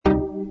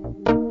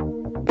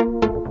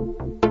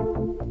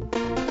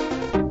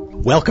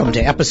Welcome to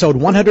episode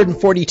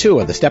 142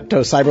 of the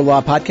Steptoe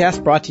Cyberlaw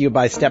Podcast, brought to you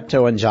by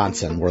Steptoe and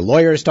Johnson. We're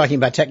lawyers talking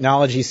about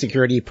technology,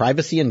 security,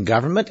 privacy, and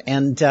government,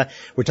 and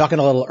we're talking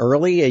a little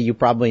early. You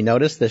probably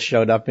noticed this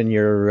showed up in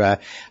your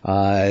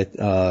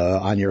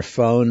on your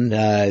phone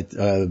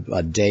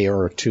a day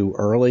or two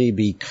early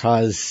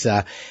because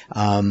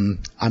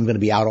I'm going to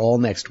be out all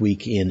next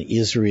week in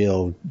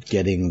Israel,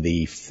 getting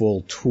the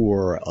full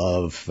tour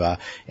of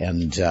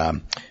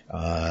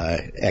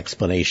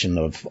explanation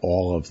of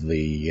all of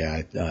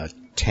the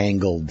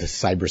tangled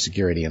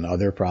cybersecurity and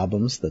other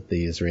problems that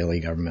the Israeli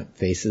government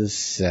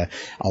faces,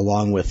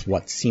 along with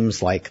what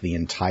seems like the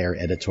entire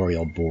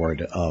editorial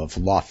board of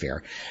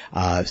Lawfare.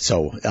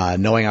 So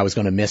knowing I was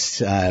going to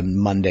miss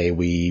Monday,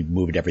 we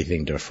moved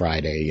everything to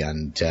Friday,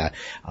 and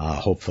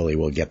hopefully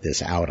we'll get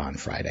this out on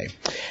Friday.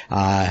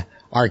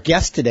 Our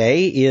guest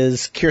today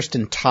is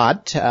Kiersten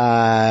Todt,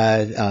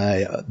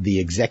 the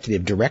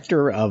Executive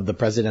Director of the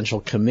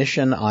Presidential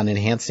Commission on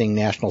Enhancing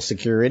National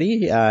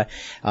Security.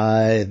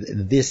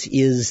 This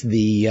is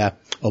the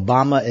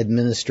Obama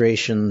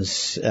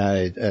administration's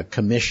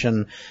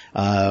commission,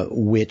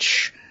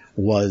 which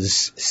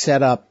was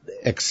set up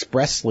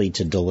expressly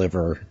to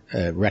deliver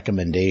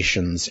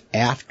recommendations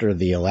after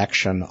the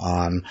election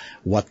on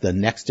what the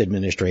next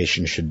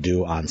administration should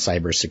do on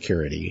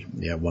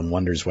cybersecurity. One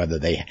wonders whether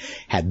they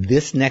had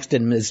this next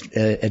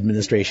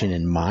administration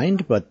in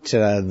mind, but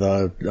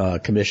the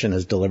commission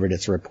has delivered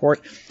its report,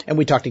 and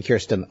we talked to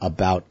Kiersten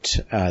about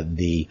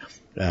the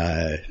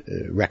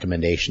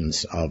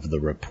recommendations of the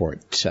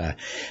report.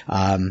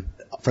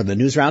 For the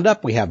news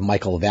roundup, we have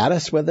Michael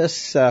Vatis with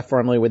us,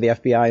 formerly with the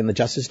FBI and the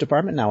Justice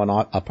Department, now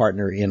a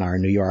partner in our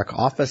New York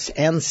office,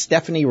 and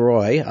Stephanie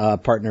Roy, a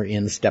partner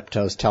in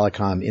Steptoe's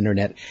telecom,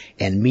 internet,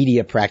 and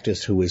media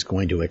practice, who is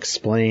going to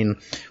explain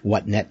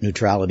what net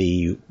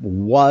neutrality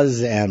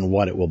was and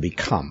what it will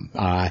become.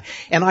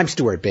 And I'm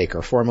Stewart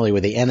Baker, formerly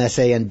with the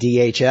NSA and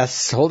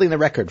DHS, holding the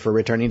record for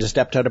returning to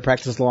Steptoe to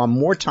practice law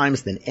more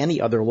times than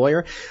any other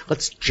lawyer.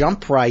 Let's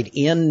jump right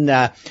in.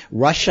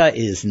 Russia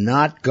is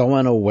not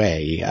going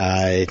away.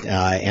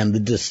 And the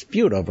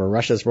dispute over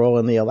Russia's role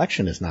in the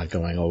election is not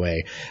going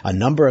away. A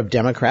number of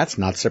Democrats,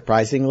 not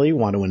surprisingly,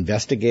 want to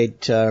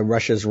investigate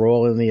Russia's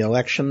role in the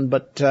election,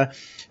 but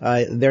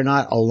they're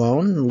not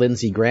alone.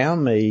 Lindsey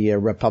Graham, a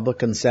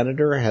Republican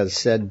senator, has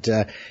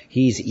said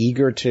he's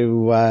eager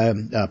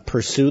to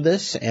pursue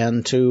this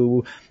and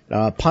to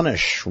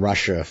punish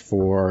Russia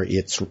for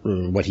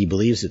what he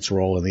believes its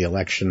role in the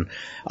election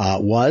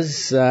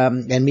was.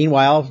 And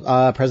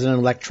meanwhile,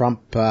 President-elect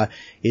Trump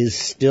is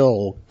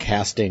still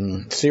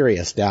casting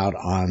serious doubt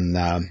on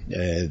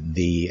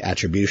the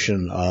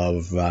attribution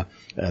of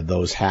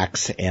those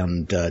hacks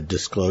and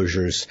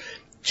disclosures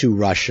to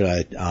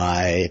Russia,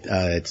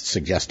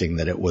 suggesting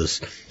that it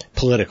was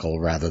political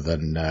rather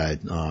than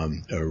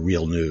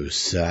real news.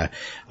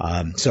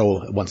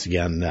 So once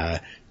again,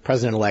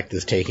 President-elect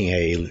is taking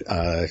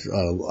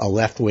a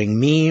left-wing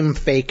meme,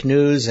 fake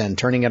news, and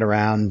turning it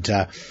around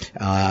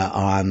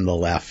on the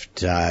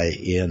left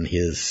in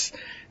his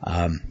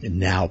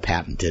now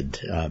patented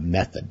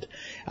method.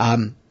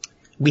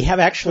 We have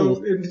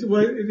actually. So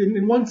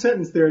in one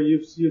sentence there,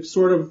 you've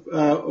sort of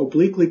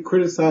obliquely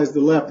criticized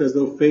the left as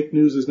though fake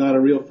news is not a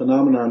real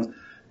phenomenon,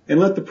 and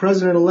let the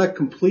president-elect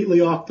completely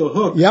off the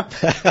hook. Yep.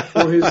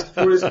 for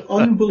his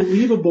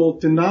unbelievable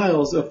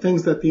denials of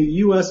things that the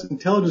U.S.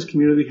 intelligence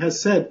community has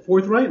said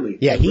forthrightly.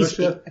 Yeah, he's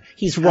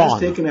wrong. Has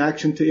taken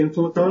action to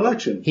influence our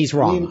election. He's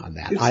wrong on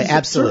that.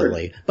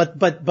 Absolutely. But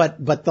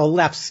the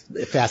left's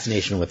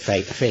fascination with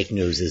fake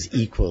news is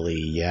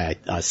equally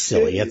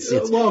silly.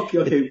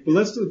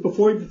 Let's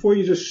before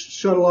you just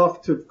shuttle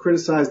off to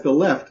criticize the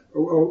left.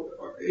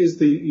 Is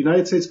the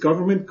United States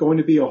government going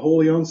to be a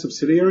wholly owned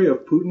subsidiary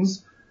of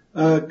Putin's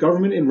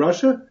government in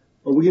Russia?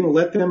 Are we going to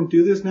let them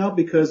do this now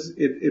because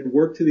it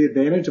worked to the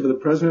advantage of the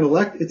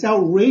president-elect? It's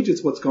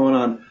outrageous what's going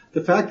on.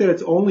 The fact that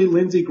it's only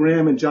Lindsey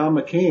Graham and John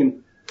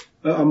McCain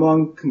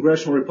among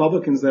congressional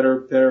Republicans that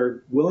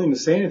are willing to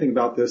say anything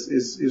about this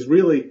is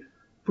really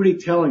pretty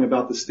telling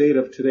about the state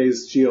of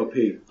today's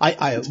GOP.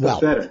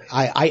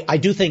 I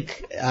do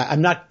think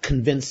I'm not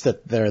convinced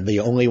that they're the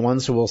only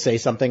ones who will say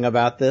something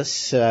about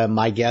this.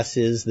 My guess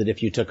is that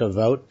if you took a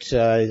vote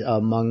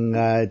among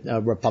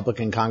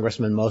Republican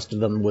congressmen, most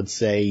of them would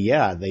say,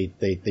 yeah,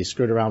 they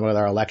screwed around with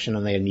our election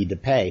and they need to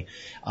pay.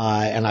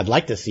 And I'd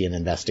like to see an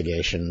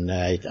investigation.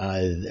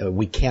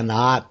 We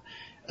cannot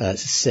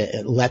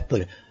let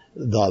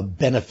the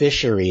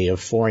beneficiary of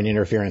foreign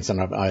interference in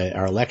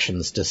our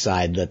elections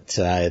decide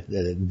that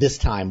this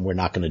time we're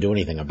not going to do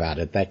anything about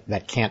it.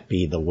 That can't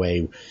be the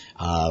way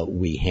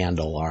we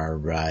handle our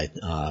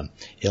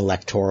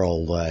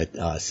electoral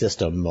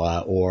system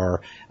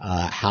or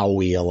how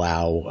we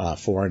allow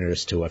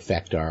foreigners to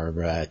affect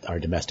our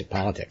domestic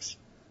politics.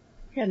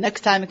 Yeah,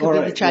 next time it could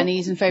be the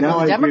Chinese in favor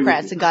Now of the I agree with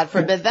Democrats, you. and God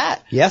forbid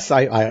that. Yes,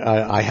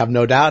 I have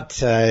no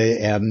doubt,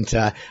 and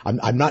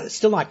I'm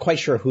still not quite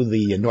sure who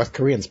the North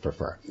Koreans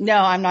prefer. No,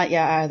 I'm not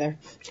yet either.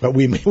 But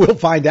we'll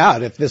find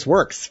out if this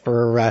works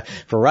for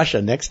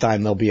Russia. Next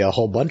time there'll be a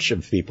whole bunch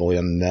of people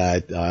in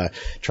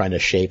trying to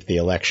shape the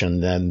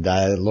election, and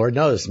Lord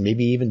knows,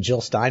 maybe even Jill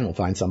Stein will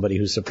find somebody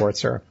who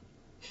supports her.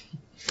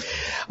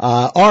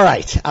 All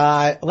right.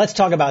 Let's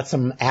talk about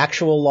some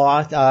actual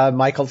law,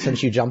 Michael,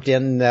 since you jumped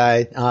in.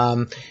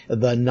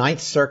 The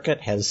Ninth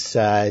Circuit has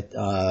had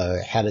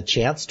a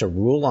chance to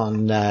rule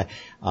on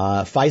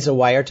FISA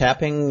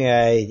wiretapping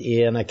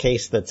in a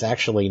case that's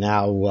actually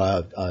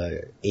now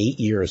 8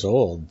 years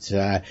old.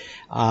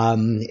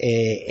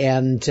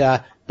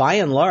 By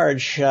and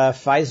large,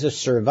 FISA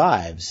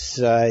survives,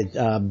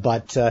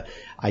 but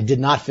I did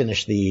not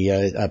finish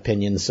the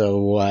opinion,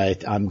 so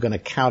I'm going to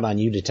count on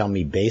you to tell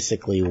me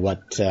basically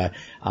what the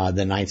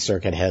Ninth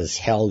Circuit has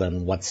held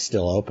and what's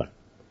still open.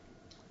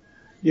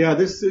 Yeah,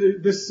 this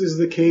is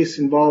the case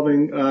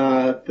involving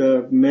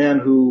the man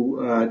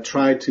who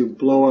tried to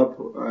blow up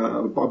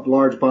a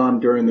large bomb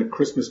during the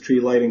Christmas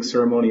tree lighting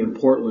ceremony in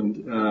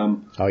Portland.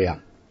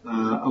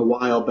 A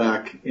while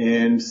back,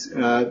 and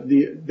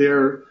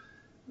there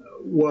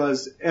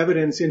was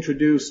evidence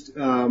introduced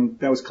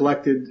that was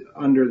collected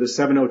under the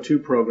 702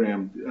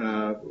 program,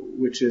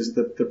 which is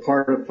the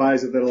part of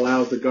FISA that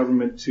allows the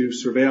government to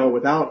surveil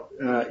without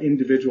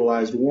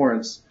individualized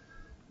warrants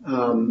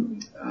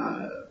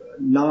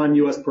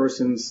non-U.S.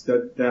 persons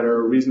that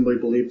are reasonably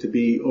believed to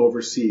be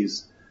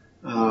overseas.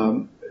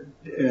 And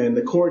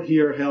the court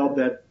here held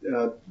that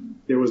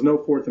there was no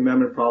Fourth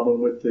Amendment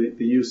problem with the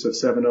use of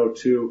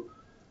 702,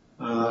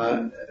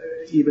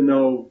 even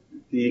though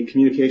the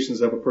communications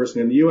of a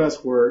person in the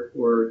U.S.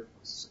 were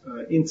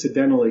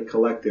incidentally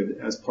collected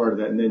as part of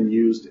that and then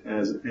used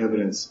as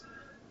evidence.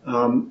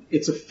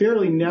 It's a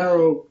fairly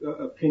narrow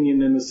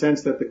opinion in the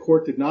sense that the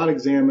court did not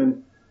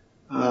examine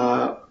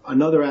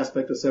another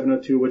aspect of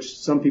 702, which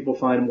some people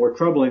find more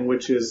troubling,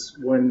 which is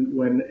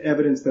when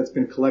evidence that's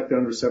been collected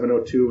under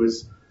 702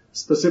 is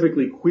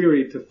specifically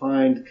queried to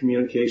find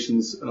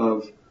communications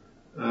of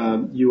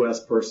U.S.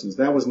 persons.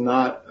 That was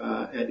not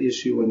at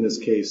issue in this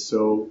case,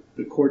 so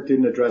the court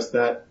didn't address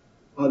that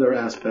other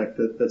aspect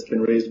that's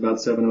been raised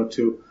about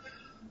 702.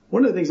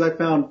 One of the things I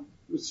found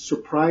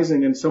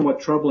surprising and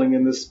somewhat troubling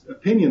in this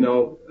opinion,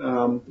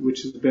 though,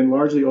 which has been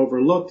largely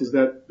overlooked, is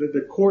that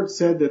the court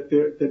said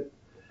that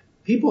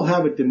people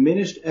have a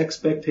diminished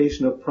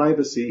expectation of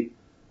privacy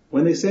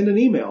when they send an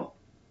email,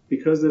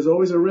 because there's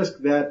always a risk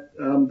that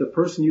the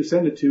person you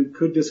send it to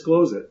could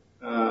disclose it.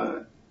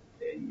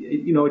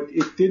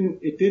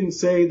 It didn't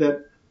say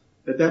that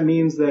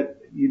means that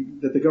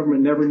the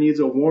government never needs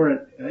a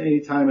warrant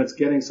anytime it's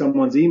getting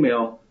someone's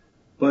email,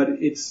 but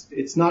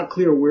it's not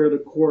clear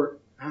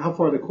how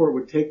far the court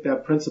would take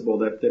that principle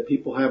that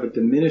people have a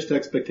diminished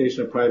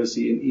expectation of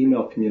privacy in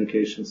email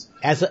communications,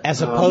 as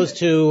opposed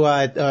to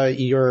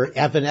your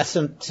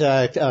evanescent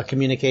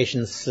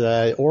communications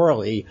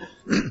orally,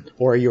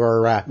 or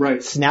your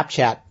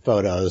Snapchat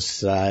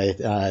photos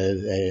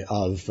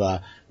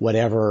of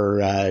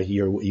whatever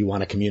you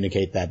want to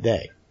communicate that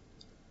day.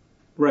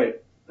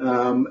 Right.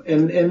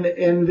 The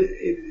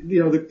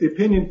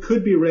opinion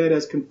could be read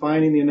as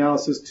confining the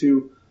analysis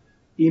to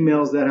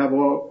emails that have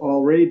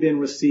already been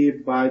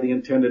received by the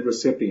intended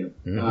recipient.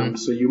 Mm-hmm.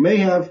 So you may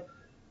have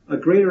a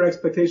greater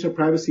expectation of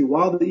privacy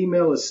while the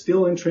email is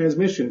still in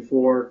transmission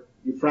for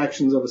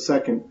fractions of a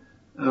second.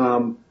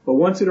 But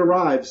once it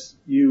arrives,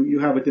 you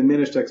have a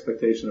diminished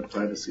expectation of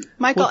privacy.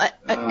 Michael,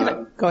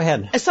 go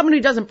ahead. As someone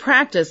who doesn't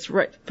practice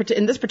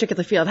in this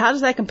particular field, how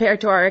does that compare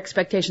to our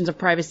expectations of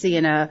privacy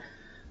in a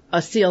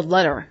sealed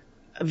letter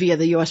via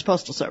the U.S.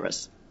 Postal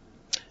Service?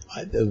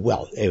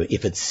 Well,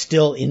 if it's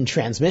still in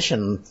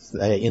transmission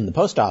in the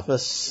post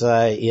office,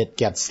 it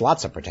gets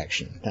lots of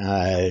protection.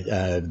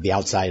 The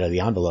outside of the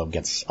envelope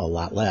gets a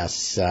lot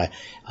less.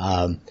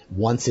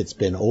 Once it's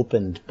been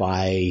opened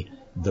by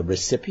the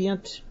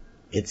recipient,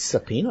 it's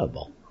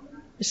subpoenable.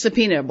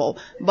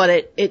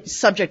 But it's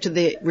subject to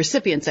the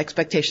recipient's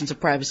expectations of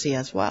privacy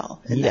as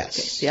well. In that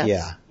case, yes.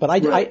 Yeah. But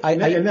it's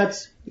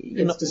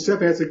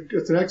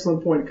an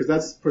excellent point, because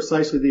that's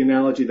precisely the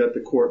analogy that the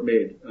court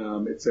made.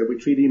 It said we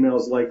treat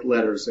emails like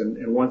letters,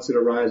 and once it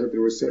arrives at the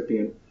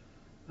recipient,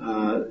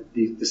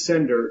 the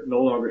sender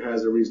no longer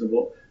has a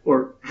reasonable,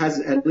 or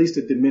has at least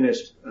a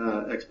diminished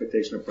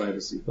expectation of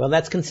privacy. Well,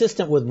 that's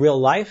consistent with real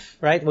life,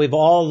 right?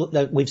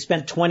 We've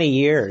spent 20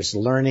 years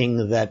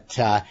learning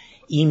that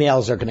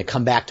emails are going to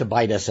come back to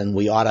bite us, and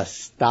we ought to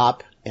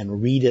stop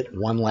and read it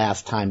one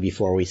last time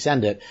before we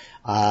send it,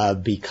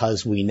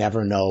 because we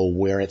never know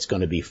where it's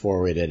going to be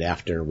forwarded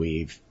after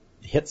we've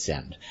hit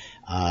send.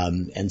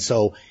 And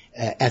so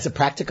as a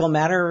practical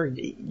matter,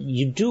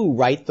 you do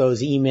write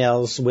those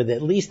emails with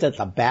at least at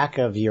the back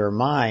of your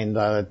mind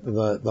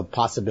the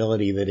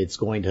possibility that it's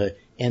going to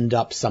end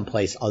up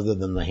someplace other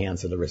than the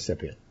hands of the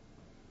recipient.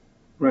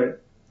 Right.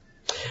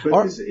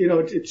 But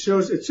it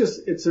shows,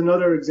 it's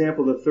another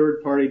example of the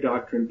third party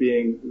doctrine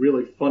being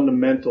really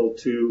fundamental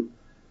to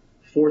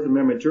Fourth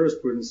Amendment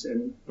jurisprudence,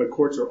 but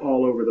courts are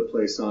all over the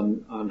place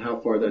on how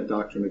far that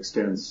doctrine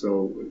extends.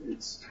 So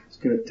it's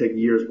going to take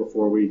years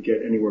before we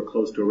get anywhere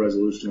close to a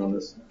resolution on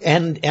this.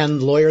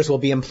 And lawyers will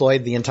be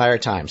employed the entire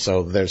time.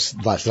 So there's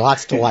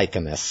lots to like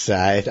in this.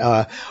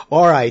 All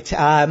right.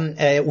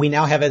 We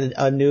now have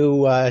a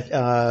new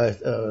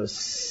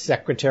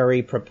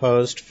secretary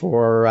proposed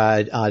for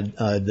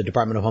the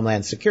Department of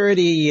Homeland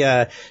Security,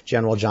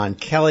 General John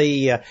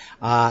Kelly.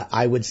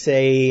 I would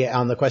say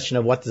on the question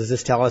of what does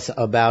this tell us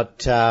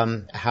about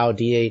how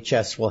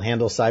DHS will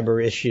handle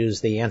cyber issues,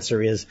 the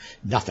answer is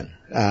nothing.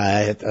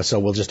 So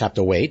we'll just have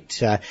to wait.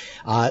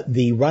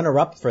 The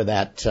runner-up for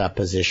that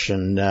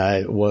position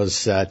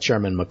was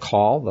Chairman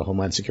McCaul, the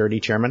Homeland Security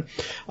Chairman,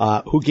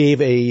 who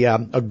gave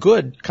a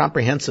good,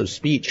 comprehensive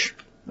speech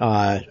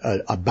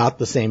about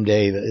the same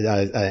day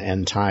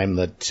and time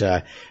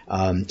that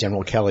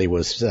General Kelly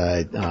was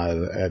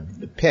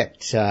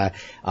picked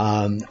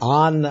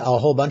on a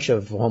whole bunch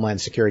of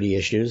Homeland Security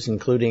issues,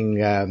 including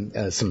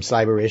some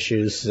cyber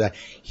issues.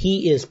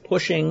 He is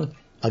pushing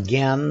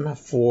again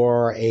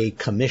for a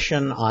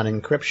commission on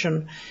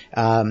encryption,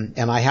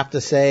 and I have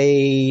to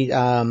say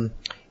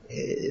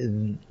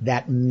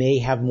that may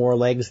have more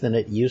legs than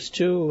it used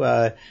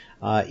to,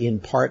 in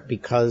part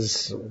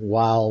because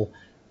while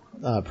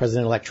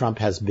President-elect Trump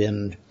has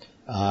been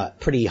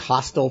pretty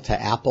hostile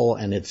to Apple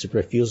and its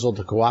refusal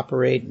to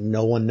cooperate,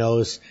 no one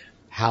knows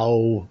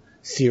how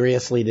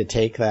seriously to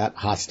take that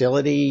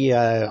hostility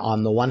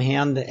on the one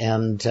hand,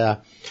 and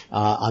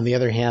on the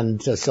other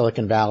hand,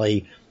 Silicon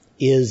Valley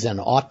is and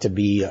ought to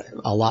be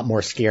a lot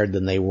more scared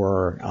than they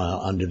were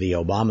under the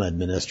Obama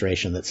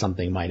administration that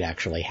something might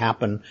actually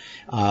happen.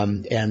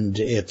 And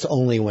it's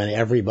only when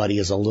everybody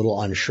is a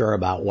little unsure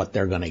about what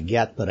they're going to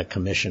get that a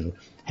commission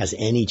has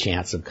any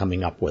chance of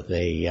coming up with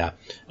a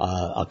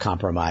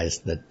compromise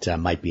that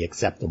might be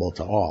acceptable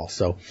to all.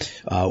 So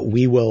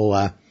we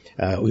will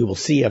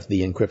see if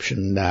the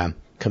encryption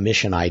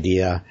commission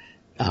idea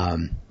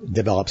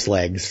develops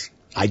legs.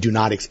 I do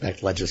not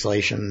expect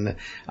legislation,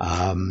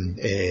 and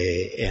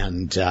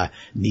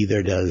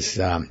neither does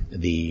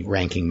the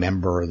ranking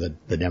member,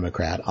 the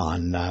Democrat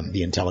on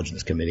the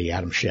Intelligence Committee,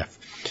 Adam Schiff.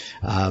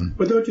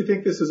 But don't you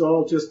think this is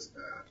all just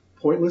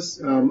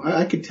pointless?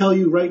 I could tell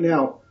you right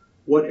now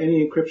what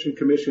any encryption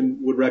commission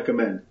would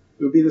recommend.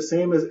 It would be the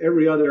same as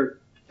every other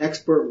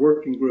expert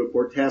working group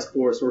or task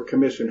force or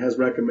commission has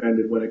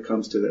recommended when it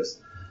comes to this.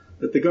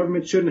 That the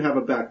government shouldn't have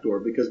a backdoor,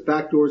 because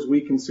backdoors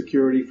weaken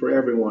security for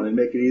everyone and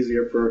make it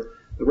easier for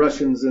the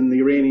Russians and the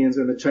Iranians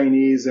and the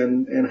Chinese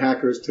and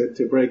hackers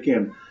to break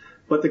in.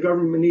 But the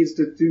government needs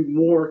to do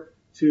more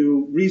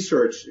to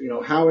research,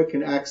 how it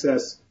can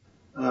access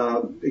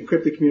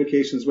encrypted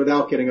communications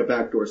without getting a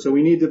backdoor. So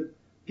we need to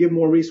give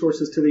more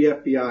resources to the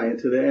FBI and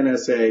to the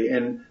NSA,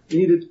 and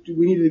we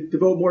need to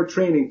devote more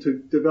training to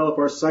develop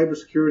our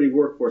cybersecurity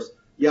workforce.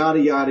 Yada,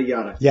 yada,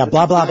 yada. Yeah,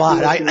 blah, blah,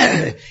 blah.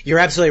 You're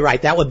absolutely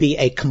right. That would be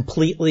a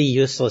completely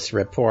useless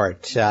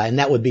report, and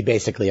that would be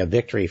basically a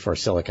victory for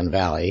Silicon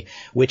Valley,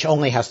 which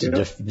only has to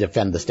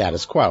defend the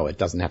status quo. It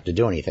doesn't have to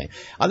do anything.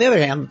 On the other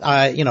hand,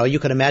 you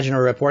could imagine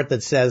a report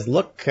that says,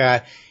 look,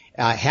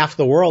 half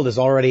the world is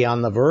already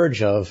on the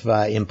verge of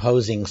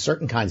imposing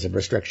certain kinds of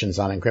restrictions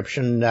on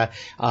encryption.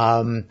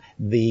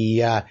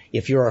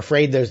 If you're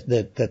afraid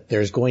that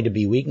there's going to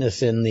be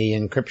weakness in the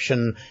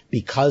encryption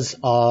because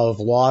of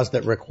laws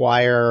that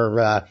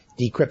require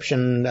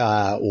decryption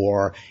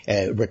or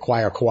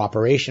require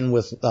cooperation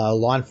with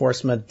law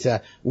enforcement,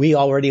 we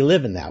already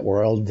live in that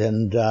world,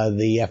 and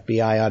the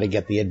FBI ought to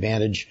get the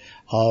advantage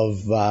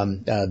of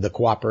the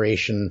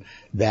cooperation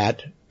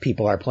that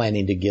people are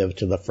planning to give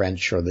to the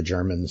French or the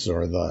Germans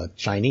or the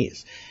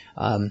Chinese.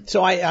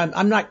 So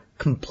I'm not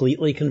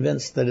completely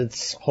convinced that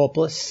it's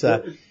hopeless.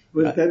 But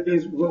that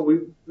means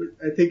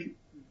I think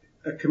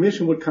a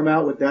commission would come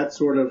out with that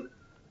sort of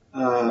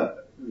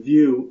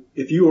view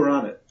if you were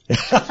on it.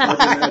 I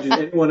can imagine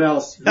anyone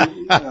else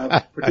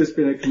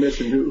participating in a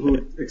commission who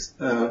would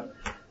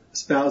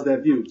espouse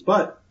that view.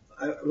 But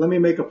let me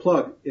make a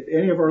plug. If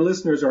any of our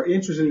listeners are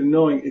interested in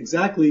knowing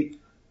exactly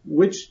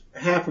which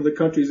half of the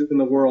countries in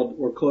the world,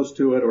 or close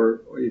to it,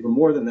 or even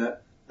more than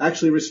that,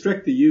 actually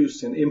restrict the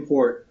use and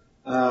import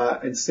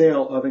and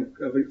sale of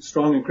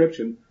strong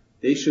encryption,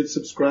 they should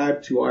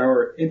subscribe to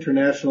our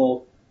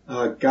international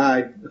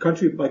guide, a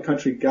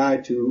country-by-country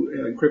guide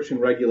to encryption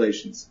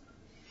regulations,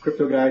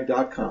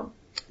 cryptoguide.com.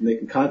 And they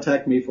can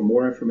contact me for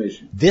more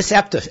information. This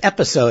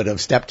episode of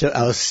Steptoe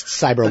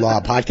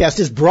Cyberlaw Podcast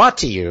is brought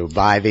to you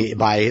by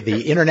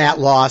the Internet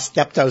Law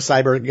Steptoe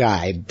Cyber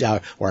Guide,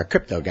 or a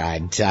Crypto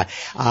Guide. It's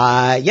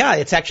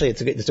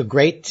a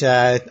great.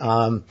 I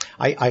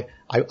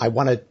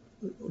want to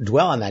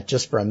dwell on that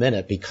just for a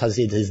minute, because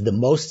it is the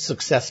most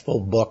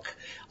successful book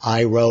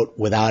I wrote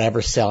without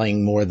ever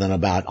selling more than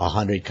about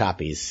 100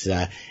 copies.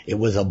 It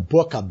was a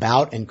book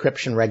about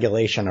encryption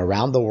regulation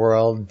around the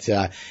world.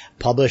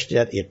 Published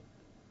it. It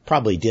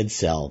probably did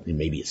sell,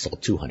 maybe it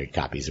sold 200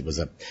 copies. It was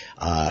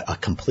a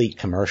complete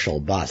commercial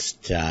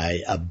bust.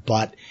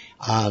 But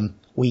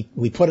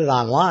we put it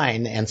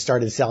online and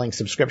started selling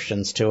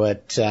subscriptions to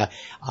it,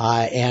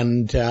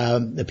 and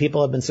the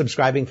people have been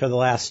subscribing for the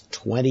last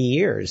 20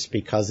 years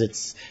because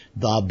it's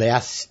the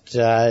best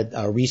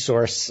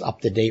resource,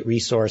 up-to-date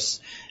resource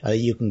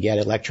you can get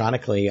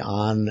electronically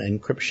on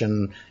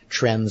encryption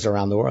trends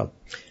around the world.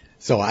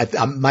 So,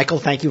 Michael,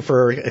 thank you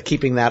for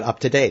keeping that up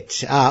to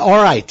date. All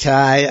right,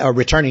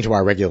 returning to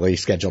our regularly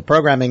scheduled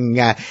programming,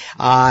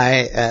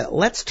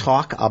 let's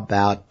talk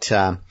about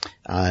the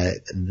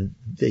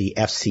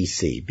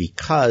FCC,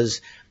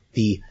 because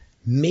the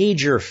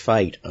major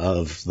fight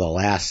of the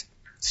last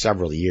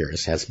several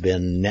years has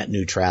been net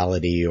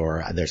neutrality,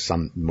 or there's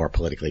some more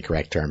politically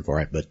correct term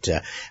for it, but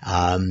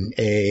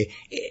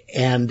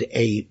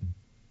a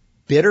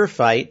bitter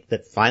fight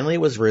that finally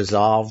was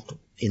resolved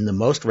in the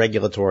most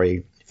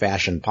regulatory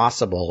fashion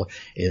possible,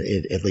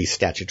 at least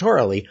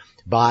statutorily,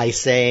 by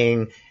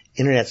saying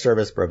internet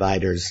service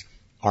providers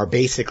are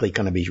basically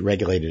going to be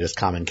regulated as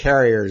common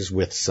carriers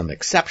with some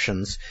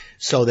exceptions,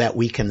 so that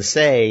we can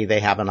say they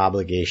have an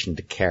obligation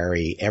to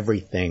carry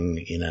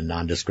everything in a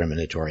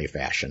non-discriminatory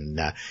fashion.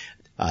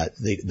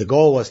 The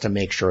goal was to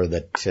make sure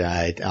that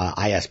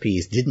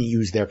ISPs didn't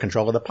use their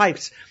control of the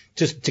pipes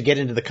to get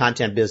into the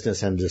content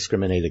business and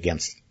discriminate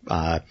against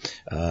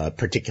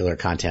particular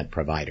content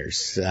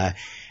providers.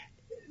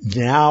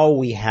 Now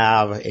we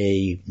have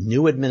a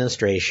new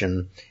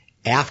administration.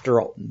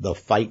 After the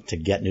fight to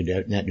get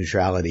net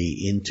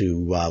neutrality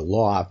into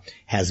law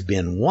has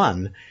been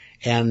won,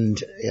 and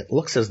it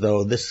looks as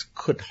though this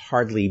could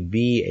hardly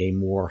be a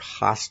more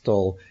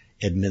hostile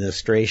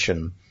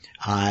administration.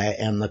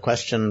 And the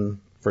question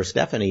for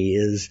Stephanie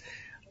is,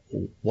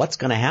 what's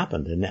going to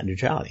happen to net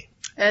neutrality?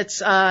 It's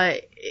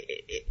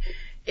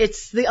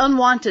the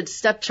unwanted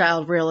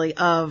stepchild, really,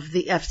 of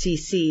the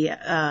FCC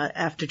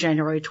after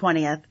January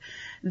 20th.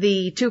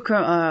 The two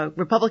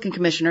Republican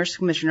commissioners,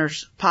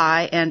 Commissioners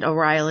Pai and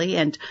O'Reilly,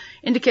 and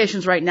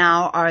indications right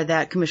now are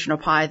that Commissioner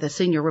Pai, the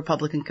senior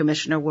Republican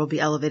commissioner, will be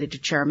elevated to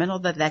chairman,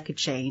 although that could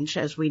change.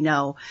 As we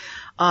know,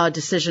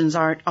 decisions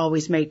aren't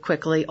always made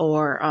quickly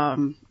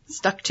or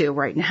stuck to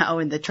right now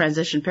in the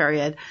transition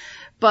period.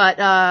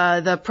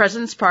 But the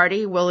president's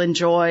party will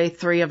enjoy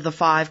 3 of the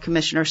 5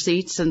 commissioner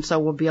seats, and so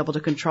will be able to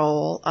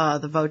control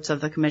the votes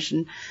of the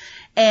commission.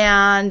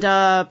 And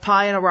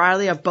Pai and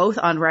O'Reilly are both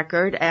on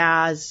record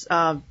as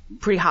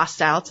pretty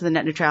hostile to the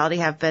net neutrality,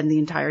 have been the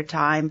entire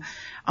time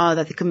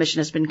that the commission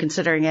has been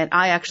considering it.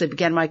 I actually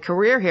began my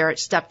career here at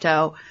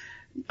Steptoe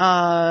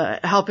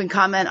helping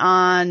comment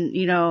on,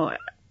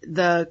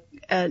 the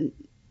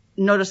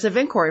notice of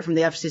inquiry from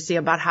the FCC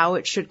about how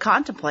it should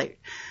contemplate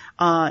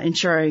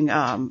ensuring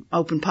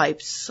open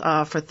pipes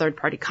for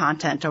third-party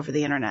content over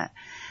the Internet.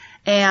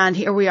 And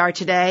here we are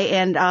today,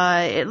 and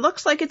it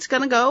looks like it's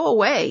going to go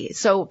away.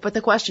 But the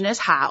question is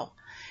how?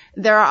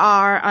 There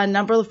are a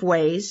number of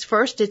ways.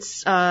 First,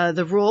 it's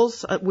the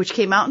rules which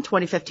came out in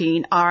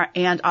 2015 are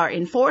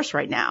in force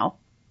right now.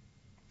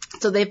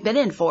 So they've been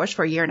in force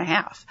for a year and a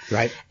half.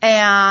 Right.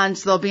 And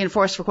they'll be in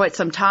force for quite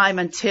some time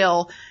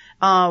until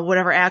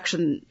whatever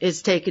action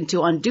is taken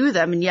to undo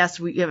them. And yes,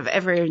 we have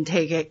every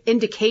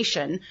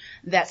indication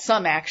that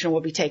some action will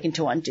be taken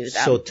to undo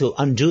them. So to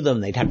undo them,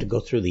 they'd have to go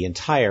through the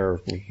entire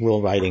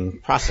rule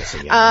writing process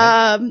again.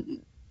 Right?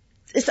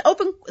 It's a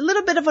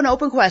little bit of an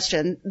open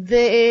question.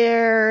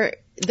 There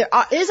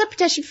is a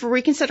petition for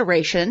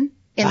reconsideration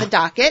in the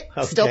docket,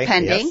 still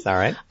pending. Yes, all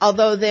right.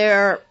 Although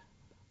there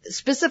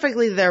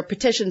are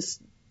petitions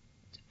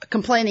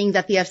complaining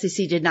that the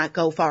FCC did not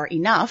go far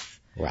enough.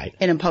 Right.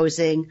 In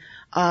imposing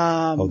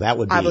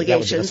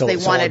obligations. They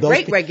wanted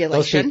rate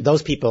regulation.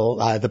 Those people,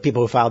 the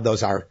people who filed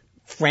those, are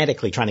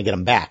frantically trying to get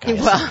them back.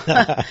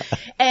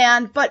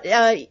 But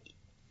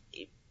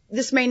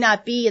this may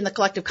not be in the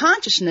collective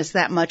consciousness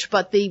that much,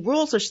 but the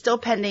rules are still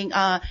pending.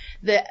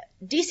 The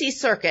D.C.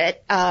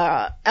 Circuit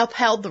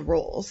upheld the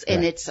rules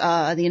in its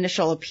the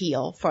initial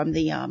appeal from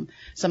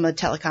some of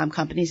the telecom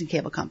companies and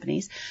cable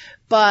companies,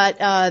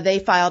 but they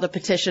filed a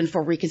petition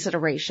for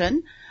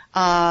reconsideration,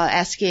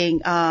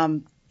 asking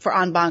for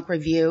en banc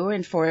review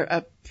and for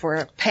a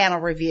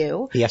panel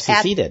review. The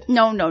FCC did.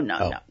 No.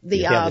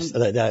 The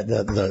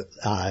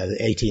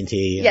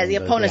AT&T. Yeah, the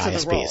opponents of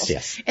the rules.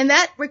 Yes. And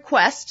that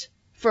request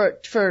for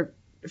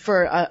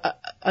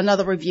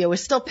another review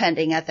is still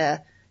pending at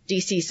the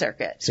D.C.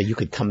 Circuit. So you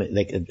could come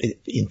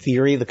in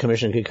theory, the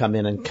commission could come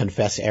in and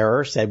confess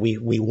error, said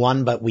we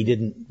won, but we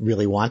didn't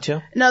really want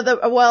to. No,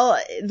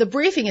 the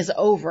briefing is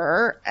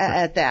over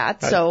at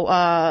that. Right.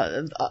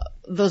 So,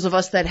 those of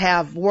us that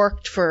have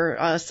worked for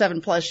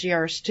 7+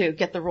 years to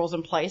get the rules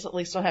in place at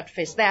least don't have to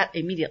face that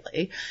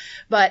immediately.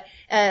 But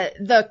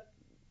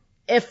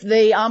if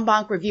the en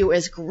banc review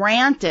is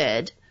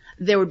granted,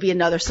 there would be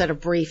another set of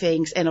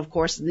briefings, and of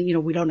course,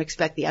 we don't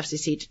expect the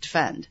FCC to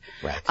defend.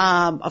 Right.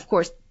 Of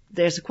course,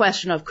 there's a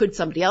question of could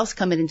somebody else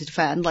come in to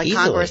defend, like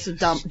easily. Congress and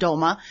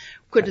DOMA.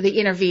 Could the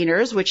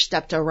interveners, which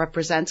Steptoe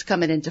represents,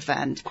 come in and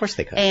defend? Of course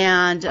they could.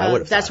 And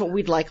that's what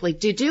we'd likely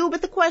to do.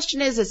 But the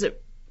question is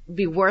it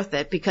be worth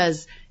it?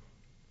 Because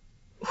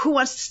who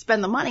wants to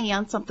spend the money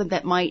on something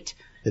that might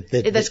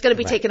that's going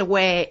to be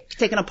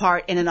taken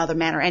apart in another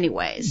manner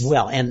anyways.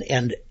 Well,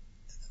 and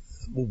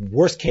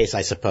worst case,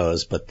 I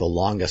suppose, but the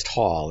longest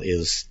haul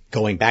is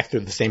going back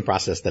through the same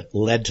process that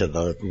led to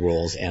the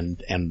rules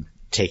and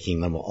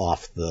taking them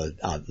off the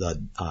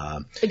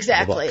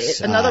exactly. The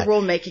books. Another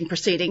rulemaking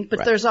proceeding,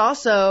 but there's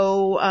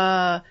also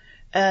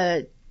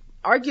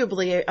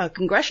arguably a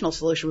congressional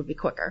solution would be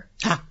quicker.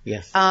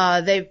 Yes.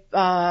 They've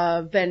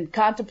been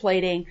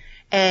contemplating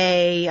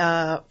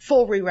a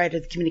full rewrite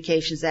of the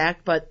Communications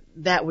Act, but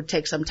that would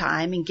take some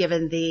time, and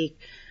given the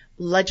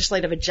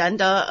legislative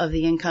agenda of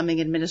the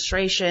incoming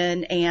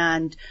administration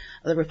and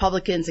the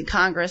Republicans in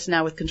Congress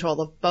now with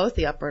control of both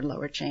the upper and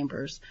lower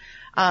chambers,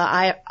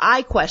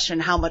 I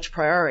question how much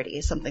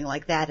priority something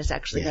like that is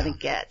actually going to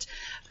get.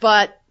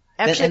 But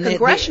actually, a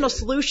congressional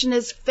solution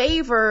is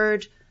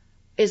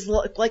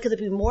likely to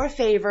be more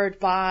favored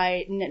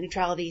by net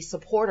neutrality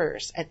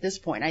supporters at this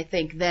point, I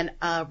think, than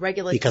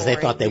regulatory. Because they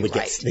thought they would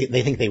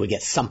they think they would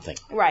get something.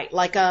 Right,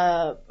 like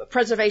a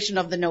preservation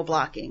of the no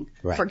blocking,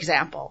 for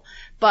example.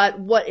 But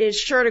what is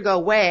sure to go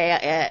away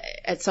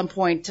at some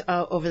point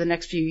over the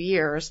next few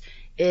years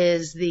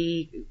is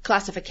the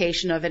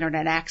classification of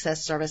Internet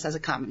access service as a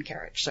common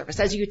carriage service,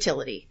 as a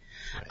utility,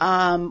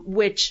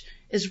 which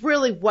is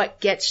really what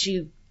gets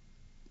you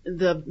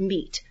the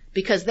meat,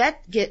 because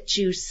that gets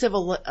you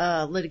civil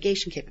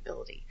litigation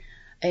capability.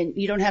 And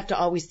you don't have to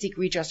always seek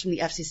redress from the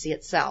FCC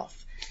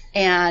itself.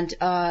 And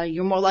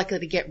you're more likely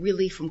to get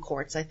relief from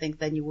courts, I think,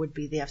 than you would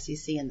be the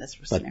FCC in this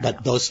scenario.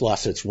 But those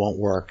lawsuits won't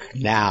work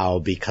now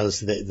because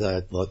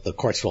the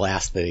courts will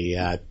ask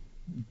the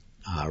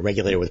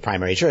regulator with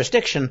primary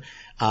jurisdiction,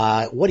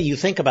 what do you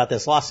think about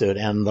this lawsuit?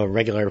 And the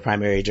regulator with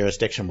primary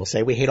jurisdiction will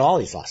say, we hate all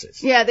these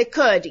lawsuits. Yeah, they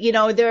could. You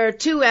know, there are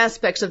two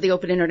aspects of the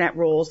open internet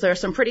rules. There are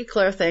some pretty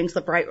clear things,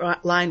 the bright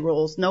line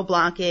rules, no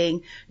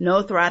blocking,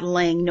 no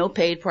throttling, no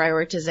paid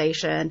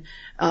prioritization,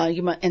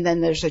 and then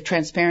there's the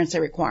transparency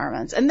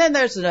requirements. And then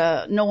there's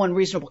a no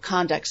unreasonable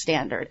conduct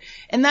standard.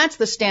 And that's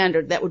the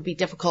standard that would be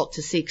difficult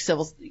to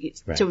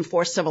to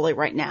enforce civilly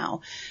right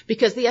now,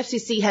 because the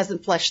FCC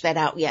hasn't fleshed that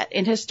out yet.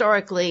 And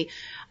historically,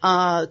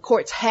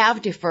 courts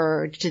have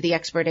deferred to the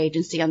expert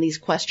agency on these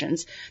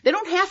questions. They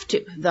don't have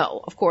to,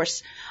 though, of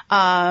course.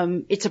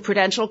 It's a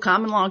prudential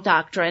common law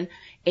doctrine.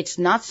 It's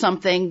not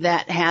something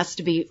that has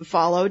to be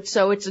followed,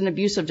 so it's an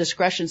abuse of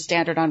discretion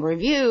standard on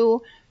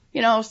review.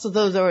 You know, so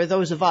there are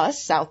those of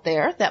us out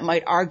there that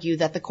might argue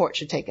that the court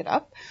should take it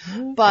up.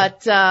 Okay.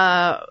 But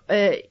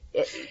I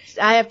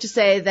have to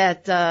say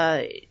that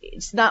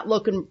it's not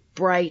looking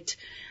bright.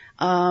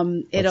 At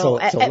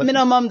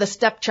minimum, the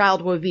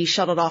stepchild would be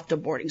shuttled off to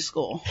boarding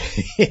school.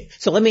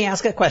 So let me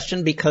ask a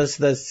question, because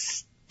the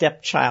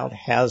stepchild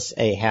has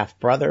a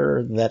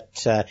half-brother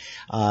that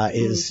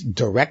is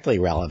directly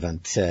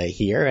relevant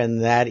here,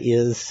 and that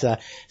is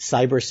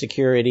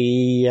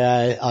cybersecurity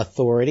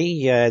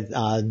authority,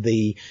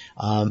 the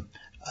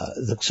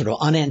sort of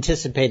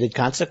unanticipated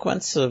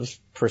consequence of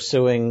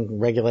pursuing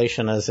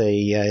regulation as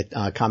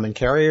a common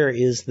carrier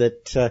is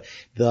that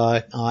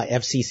the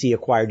FCC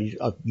acquired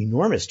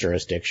enormous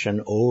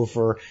jurisdiction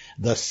over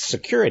the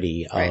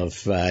security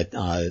of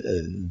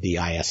the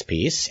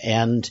ISPs,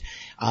 and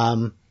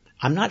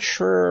I'm not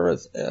sure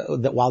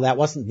that while that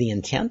wasn't the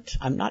intent,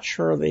 I'm not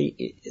sure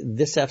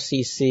this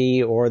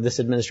FCC or this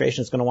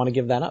administration is going to want to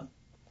give that up.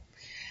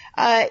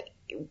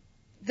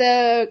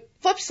 The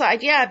flip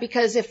side, yeah,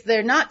 because if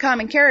they're not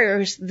common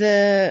carriers,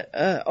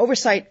 the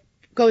oversight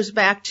goes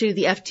back to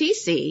the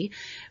FTC,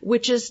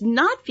 which is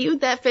not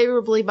viewed that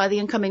favorably by the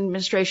incoming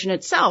administration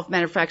itself.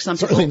 Matter of fact,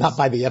 certainly not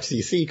by the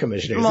FCC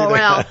commissioners.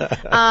 Well,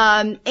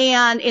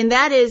 and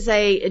that is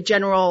a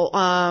general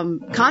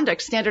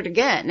conduct standard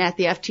again at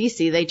the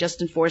FTC. They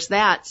just enforce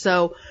that.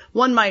 So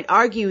one might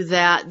argue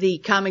that the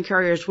common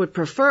carriers would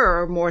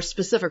prefer a more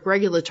specific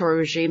regulatory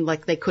regime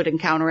like they could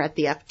encounter at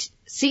the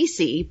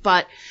FCC.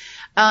 But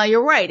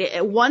you're right.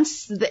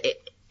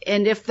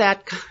 And if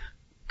that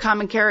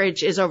common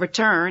carriage is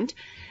overturned,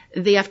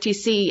 the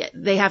FTC,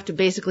 they have to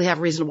basically have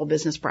reasonable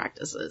business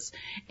practices.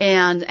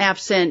 And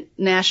absent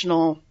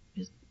national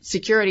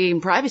security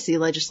and privacy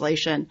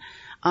legislation,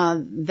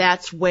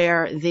 that's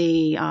where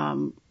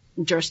the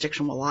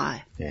jurisdiction will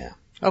lie. Yeah.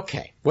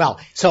 Okay. Well,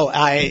 so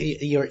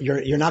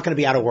you're not going to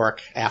be out of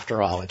work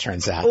after all, it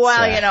turns out.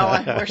 Well, you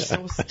know,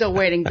 we're still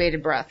waiting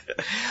bated breath.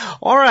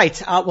 All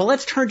right. Well,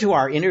 let's turn to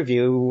our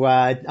interview.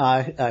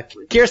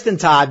 Kiersten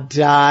Todt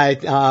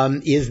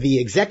is the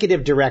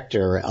executive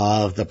director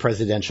of the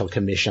Presidential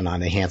Commission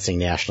on Enhancing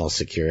National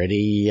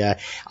Security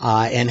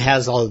and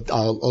has a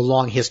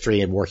long history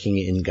in working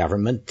in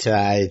government.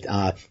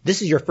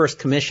 This is your first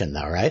commission,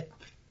 though, right?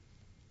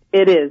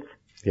 It is.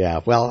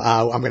 Yeah, well,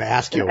 I'm going to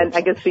ask you. And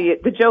I guess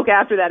the joke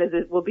after that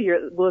is, will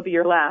it be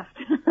your last?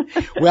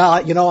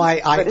 Well, you know,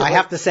 I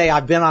have to say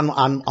I've been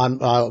on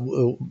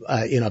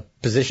in a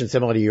position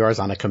similar to yours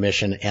on a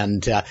commission,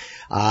 and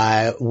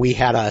we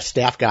had a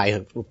staff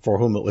guy for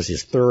whom it was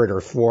his third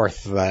or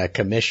fourth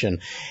commission,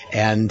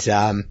 and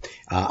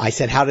I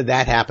said, how did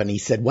that happen? He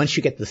said, once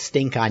you get the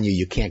stink on you,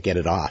 you can't get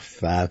it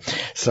off.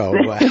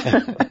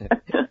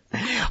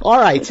 All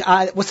right.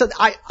 So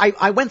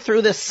I went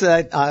through this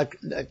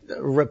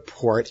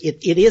report.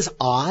 It is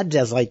odd,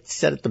 as I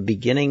said at the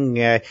beginning.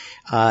 The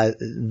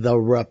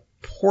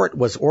report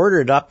was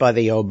ordered up by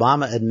the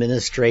Obama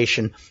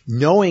administration,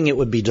 knowing it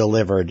would be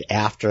delivered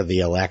after the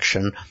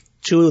election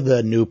to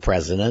the new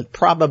president,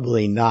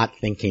 probably not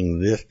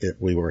thinking it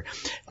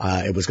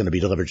was going to be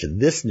delivered to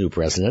this new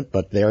president,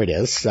 but there it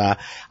is.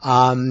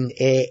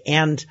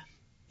 And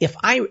if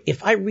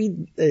I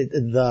read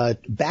the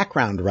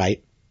background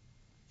right,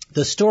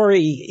 the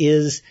story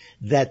is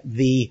that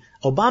the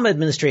Obama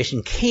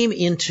administration came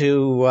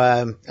into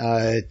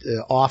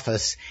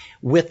office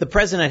with the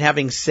president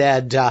having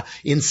said,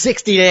 in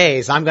 60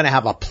 days, I'm going to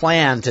have a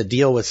plan to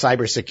deal with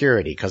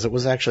cybersecurity, because it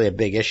was actually a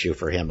big issue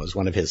for him. It was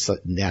one of his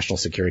national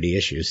security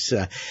issues.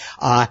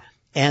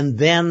 And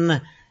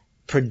then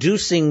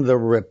producing the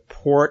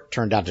report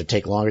turned out to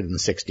take longer than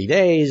 60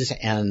 days,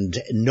 and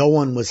no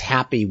one was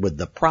happy with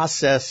the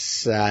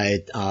process.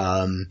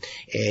 And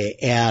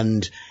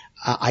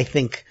I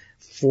think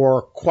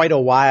for quite a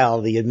while,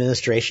 the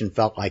administration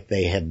felt like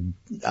they had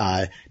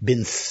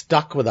been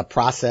stuck with a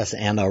process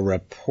and a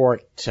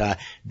report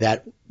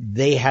that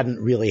they hadn't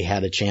really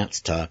had a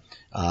chance to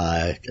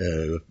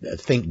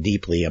think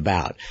deeply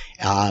about.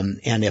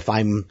 And if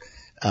I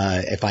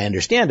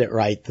understand it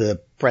right,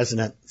 the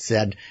president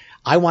said,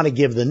 I want to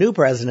give the new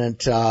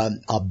president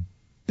a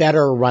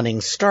better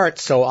running start,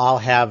 so I'll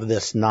have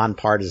this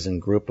nonpartisan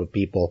group of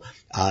people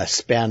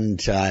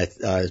spend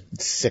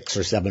 6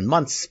 or 7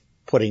 months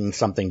putting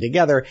something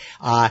together,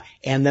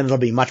 and then it'll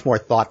be much more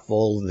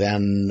thoughtful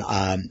than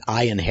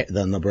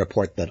than the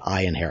report that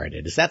I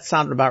inherited. Does that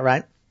sound about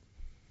right?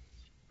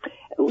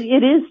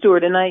 It is,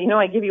 Stewart, and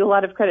I give you a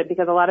lot of credit,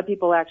 because a lot of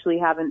people actually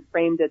haven't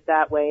framed it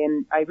that way.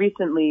 And I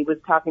recently was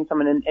talking to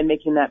someone and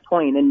making that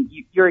point, and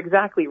you're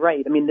exactly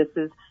right. I mean, this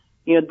is,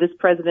 this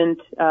president,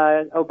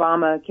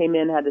 Obama, came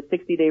in, had a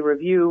 60-day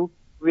review,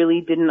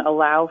 really didn't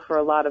allow for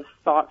a lot of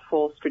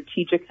thoughtful,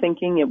 strategic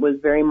thinking. It was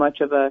very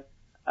much of a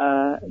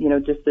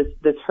just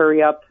this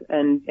hurry up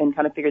and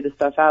kind of figure this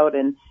stuff out.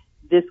 And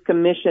this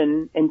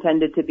commission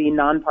intended to be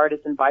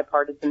nonpartisan,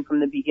 bipartisan from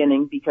the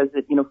beginning, because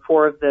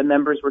 4 of the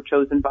members were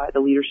chosen by the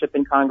leadership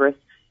in Congress,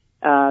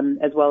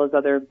 as well as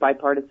other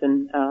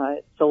bipartisan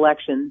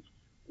selections,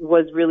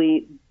 was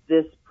really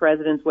this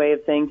president's way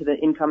of saying to the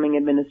incoming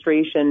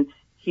administration,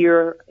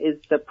 here is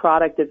the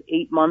product of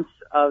 8 months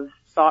of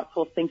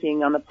thoughtful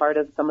thinking on the part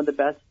of some of the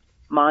best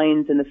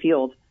minds in the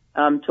field,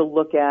 to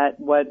look at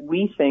what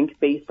we think,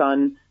 based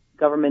on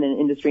government and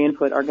industry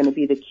input, are going to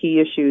be the key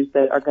issues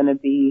that are going to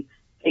be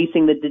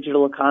facing the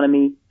digital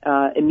economy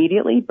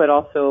immediately, but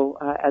also,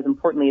 as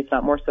importantly, if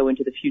not more so,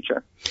 into the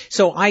future.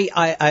 So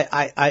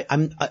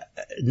I'm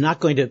not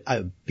going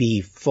to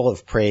be full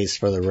of praise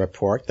for the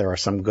report. There are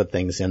some good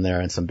things in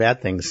there and some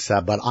bad things,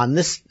 but on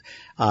this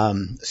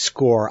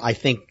score, I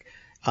think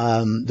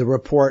the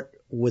report,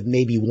 with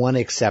maybe one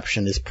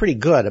exception, is pretty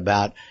good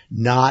about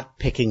not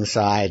picking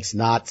sides,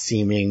 not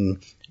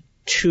seeming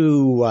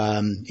too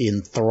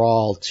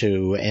enthralled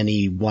to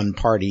any one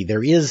party.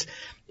 There is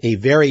a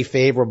very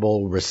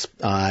favorable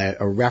a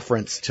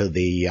reference to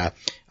the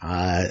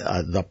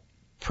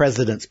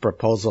president's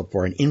proposal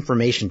for an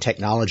information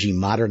technology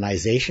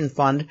modernization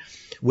fund,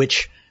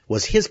 which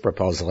was his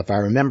proposal, if I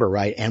remember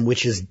right, and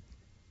which is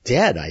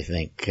dead, I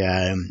think.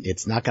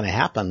 It's not going to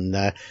happen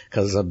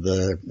because of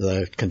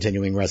the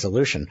continuing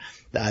resolution.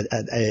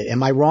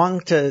 Am I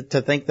wrong to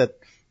think that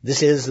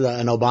this is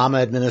an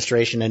Obama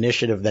administration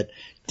initiative that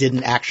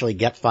didn't actually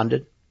get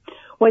funded?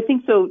 Well, I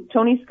think so.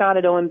 Tony Scott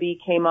at OMB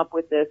came up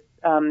with this,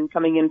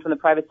 coming in from the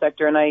private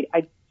sector, and I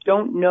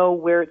don't know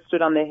where it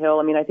stood on the Hill.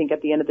 I mean, I think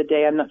at the end of the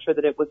day, I'm not sure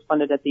that it was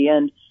funded at the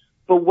end.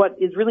 But what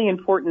is really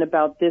important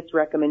about this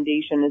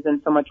recommendation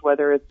isn't so much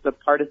whether it's a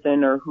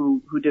partisan or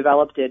who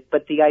developed it,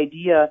 but the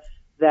idea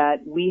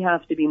that we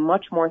have to be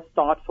much more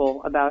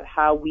thoughtful about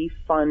how we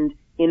fund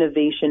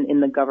innovation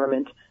in the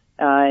government.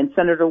 And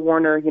Senator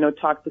Warner,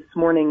 talked this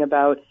morning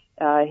about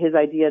his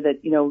idea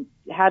that,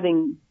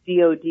 having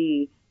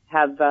DOD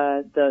have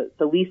the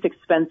least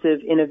expensive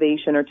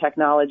innovation or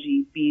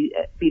technology be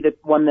the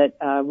one that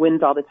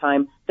wins all the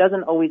time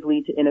doesn't always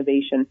lead to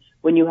innovation.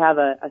 When you have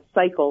a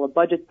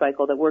budget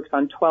cycle that works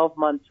on 12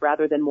 months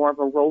rather than more of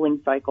a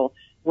rolling cycle,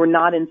 we're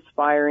not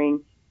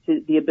inspiring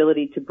to the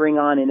ability to bring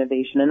on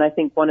innovation. And I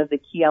think one of the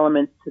key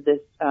elements to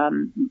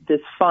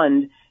this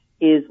fund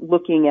is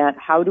looking at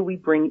how do we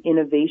bring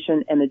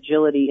innovation and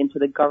agility into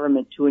the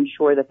government to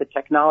ensure that the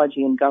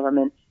technology in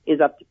government is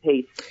up to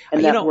pace,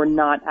 and that we're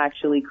not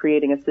actually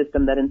creating a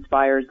system that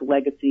inspires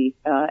legacy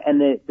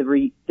and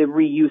the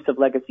reuse of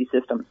legacy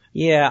systems.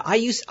 Yeah, I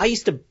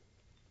used to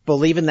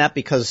believe in that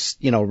because,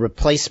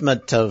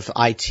 replacement of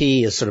IT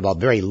is sort of a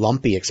very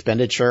lumpy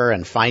expenditure,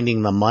 and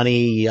finding the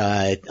money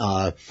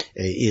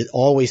it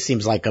always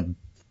seems like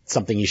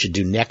something you should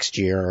do next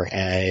year,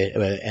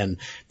 and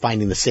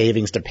finding the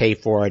savings to pay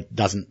for it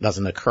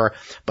doesn't occur.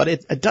 But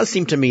it does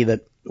seem to me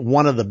that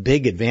one of the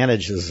big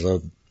advantages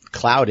of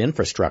cloud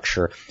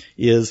infrastructure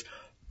is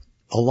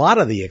a lot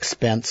of the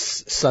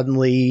expense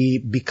suddenly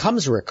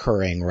becomes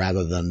recurring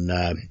rather than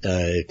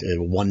a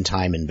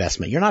one-time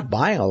investment. You're not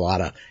buying a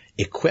lot of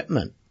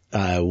equipment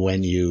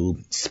when you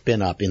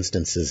spin up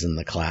instances in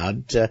the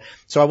cloud.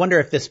 So I wonder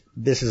if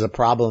this is a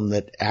problem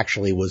that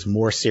actually was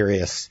more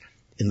serious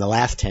in the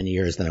last 10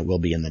 years than it will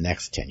be in the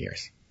next 10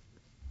 years.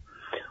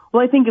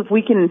 Well, I think if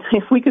we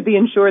could be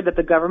ensured that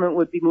the government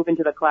would be moving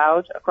to the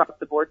cloud across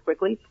the board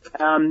quickly,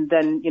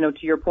 then, to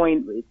your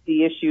point,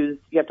 the issues,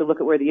 you have to look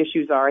at where the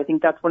issues are. I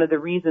think that's one of the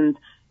reasons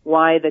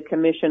why the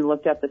commission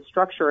looked at the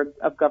structure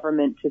of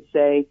government to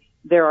say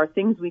there are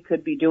things we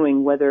could be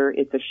doing, whether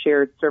it's a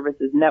shared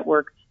services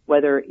network,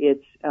 whether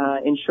it's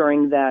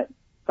ensuring that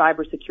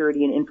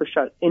cybersecurity and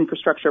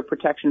infrastructure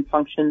protection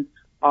functions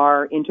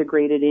are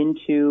integrated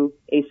into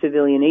a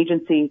civilian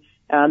agency.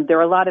 There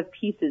are a lot of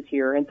pieces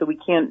here, and so we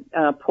can't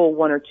pull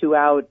one or two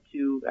out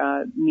to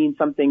mean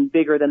something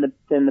bigger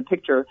than the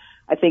picture.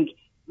 I think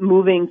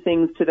moving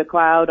things to the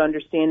cloud,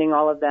 understanding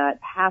all of that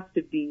has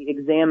to be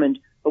examined,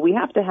 but we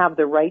have to have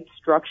the right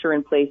structure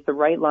in place, the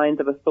right lines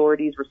of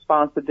authorities,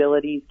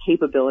 responsibilities,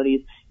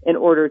 capabilities in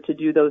order to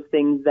do those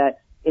things that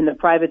in the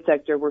private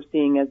sector we're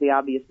seeing as the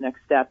obvious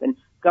next step. And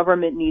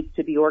government needs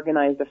to be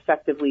organized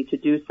effectively to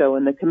do so.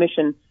 And the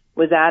commission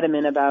was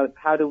adamant about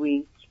how do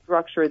we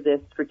structure this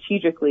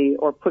strategically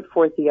or put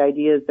forth the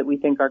ideas that we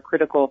think are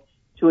critical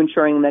to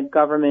ensuring that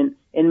government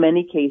in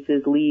many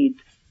cases leads.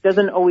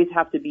 Doesn't always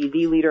have to be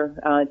the leader.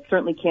 It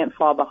certainly can't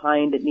fall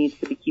behind. It needs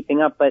to be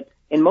keeping up, but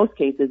in most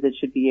cases it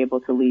should be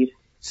able to lead.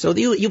 So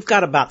you've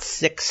got about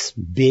 6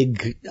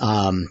 big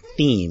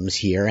themes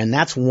here, and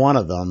that's one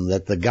of them,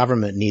 that the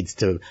government needs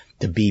to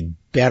be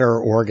better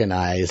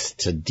organized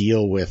to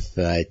deal with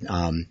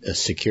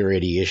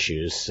security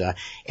issues,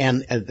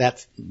 and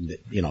that's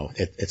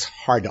it's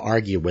hard to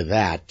argue with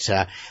that.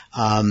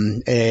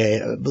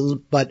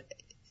 But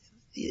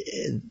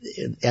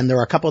and there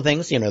are a couple of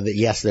things, that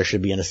yes, there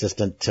should be an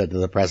assistant to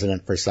the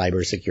president for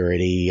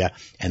cybersecurity,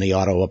 and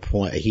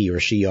he or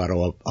she ought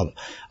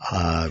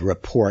to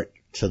report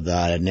to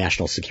the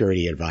National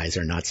Security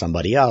Advisor, not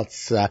somebody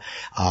else,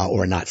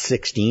 or not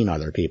 16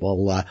 other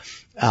people.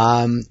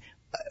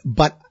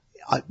 But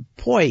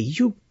boy,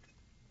 you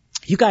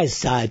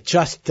guys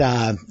just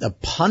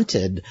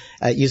punted.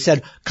 You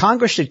said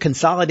Congress should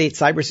consolidate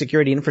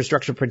cybersecurity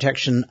infrastructure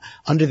protection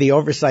under the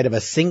oversight of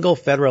a single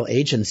federal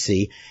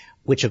agency,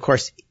 which of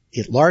course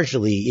it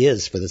largely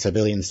is for the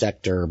civilian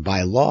sector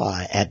by law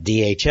at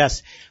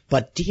DHS,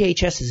 but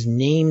DHS's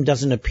name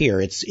doesn't appear.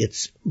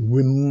 It's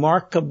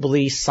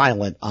remarkably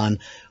silent on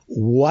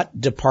what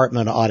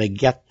department ought to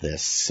get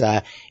this.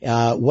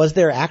 Was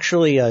there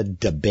actually a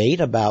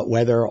debate about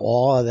whether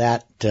all of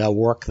that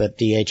work that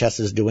DHS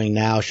is doing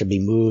now should be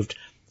moved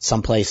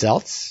someplace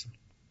else?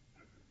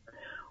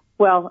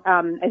 Well,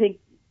 I think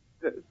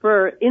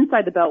for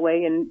inside the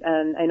Beltway,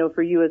 and I know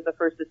for you as the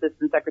first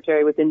assistant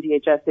secretary within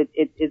DHS,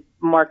 it is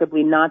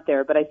remarkably not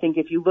there. But I think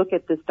if you look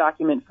at this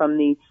document from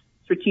the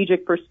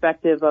strategic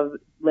perspective of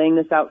laying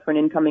this out for an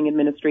incoming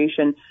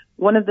administration,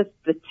 one of the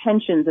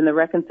tensions and the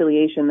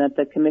reconciliation that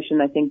the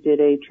commission, I think, did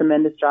a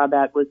tremendous job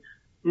at was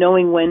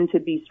knowing when to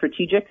be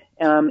strategic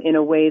in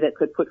a way that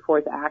could put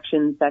forth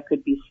actions that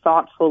could be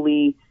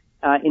thoughtfully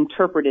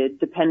interpreted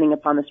depending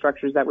upon the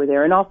structures that were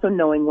there, and also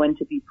knowing when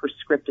to be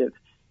prescriptive.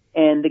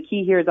 And the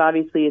key here is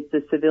obviously it's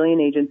a civilian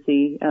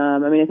agency.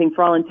 I think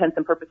for all intents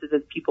and purposes,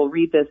 as people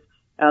read this,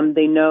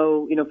 they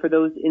know, for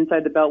those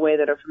inside the Beltway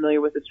that are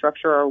familiar with the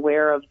structure are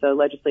aware of the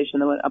legislation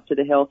that went up to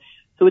the Hill.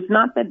 So it's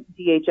not that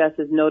DHS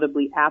is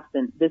notably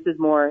absent. This is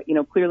more,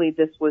 clearly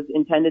this was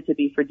intended to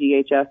be for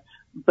DHS,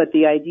 but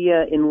the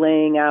idea in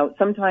laying out,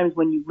 sometimes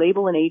when you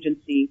label an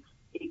agency,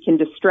 it can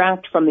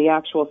distract from the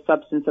actual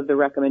substance of the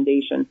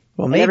recommendation.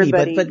 Well, maybe,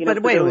 but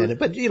wait a minute.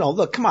 But,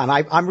 look, come on.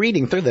 I'm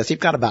reading through this. You've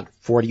got about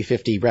 40,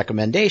 50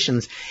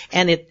 recommendations,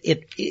 and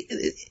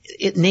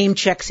it name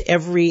checks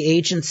every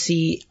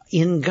agency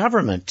in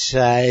government.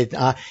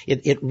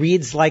 It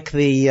reads like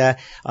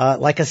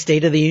like a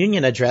State of the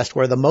Union address,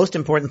 where the most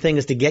important thing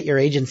is to get your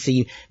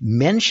agency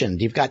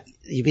mentioned. You've got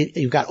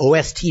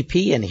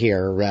OSTP in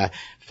here,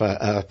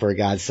 for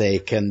God's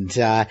sake, and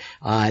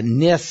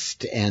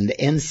NIST and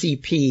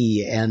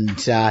NCP and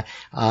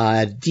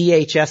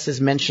DHS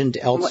is mentioned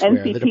elsewhere.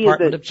 Well, the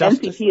Department of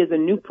Justice. NCP is a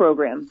new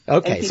program.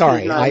 Okay, NCP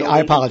sorry, I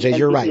apologize.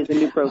 You're right. Is a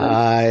new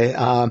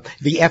program.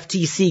 The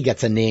FTC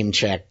gets a name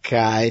check.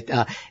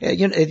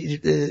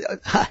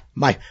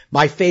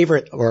 My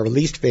favorite or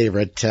least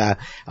favorite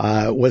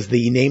was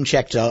the name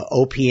check to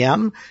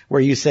OPM,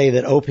 where you say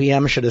that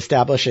OPM should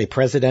establish a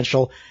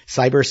presidential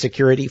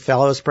cybersecurity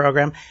fellows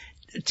program.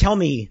 Tell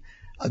me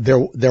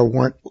there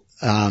weren't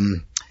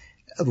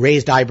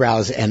raised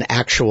eyebrows and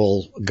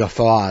actual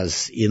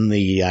guffaws in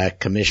the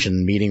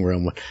commission meeting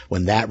room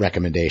when that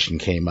recommendation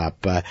came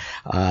up.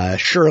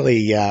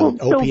 Surely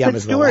OPM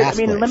is the last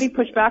place. Let me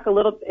push back a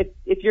little.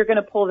 If you're going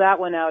to pull that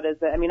one out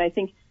I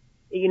think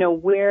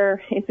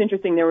where it's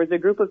interesting, there was a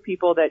group of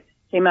people that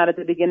came out at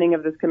the beginning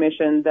of this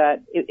commission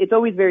that it's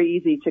always very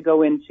easy to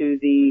go into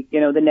the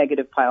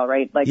negative pile,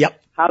 right? Like,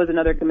 yep. How is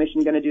another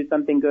commission going to do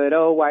something good?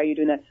 Oh, why are you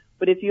doing that?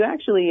 But if you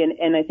actually,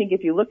 and I think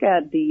if you look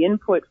at the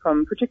input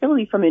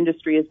particularly from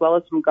industry as well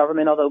as from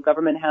government, although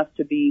government has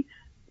to be,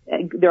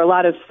 there are a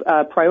lot of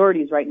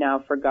priorities right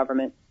now for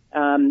government.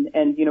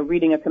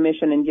 Reading a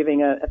commission and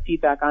giving a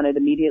feedback on it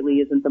immediately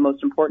isn't the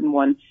most important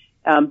one.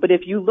 But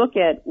if you look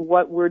at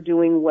what we're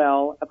doing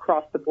well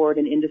across the board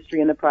in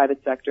industry and the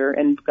private sector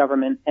and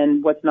government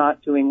and what's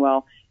not doing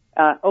well,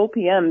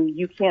 OPM,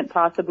 you can't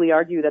possibly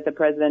argue that the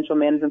Presidential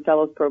Management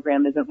Fellows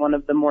Program isn't one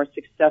of the more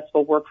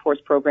successful workforce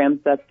programs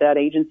that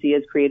agency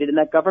has created and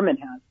that government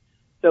has.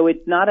 So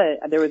it's not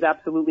there was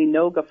absolutely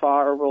no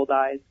guffaw or rolled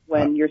eyes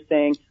when you're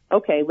saying,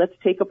 okay, let's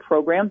take a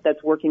program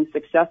that's working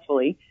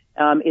successfully.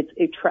 It's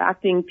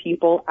attracting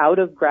people out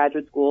of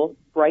graduate school,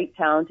 bright,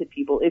 talented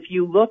people. If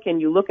you look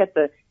at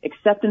the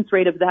acceptance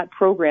rate of that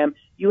program,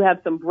 you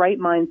have some bright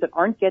minds that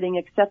aren't getting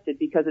accepted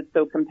because it's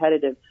so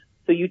competitive.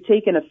 So you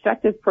take an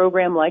effective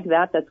program like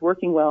that's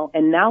working well,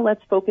 and now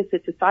let's focus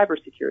it to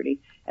cybersecurity.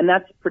 And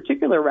that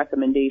particular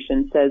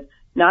recommendation says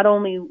not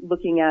only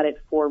looking at it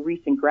for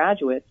recent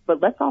graduates,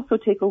 but let's also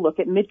take a look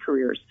at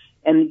mid-careers.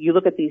 And you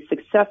look at these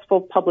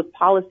successful public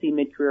policy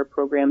mid-career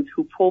programs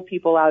who pull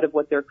people out of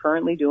what they're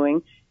currently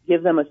doing,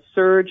 give them a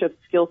surge of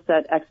skill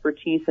set,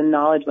 expertise, and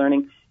knowledge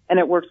learning. And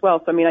it works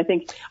well. So, I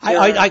think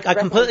I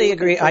completely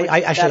agree.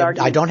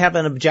 I don't have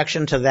an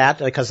objection to that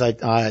because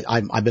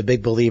I'm a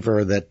big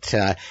believer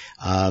that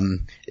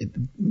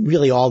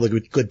really all the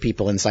good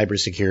people in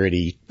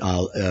cybersecurity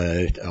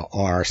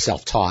are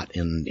self-taught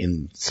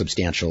in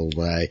substantial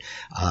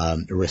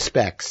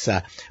respects.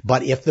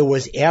 But if there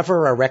was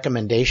ever a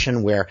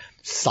recommendation where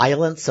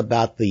silence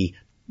about the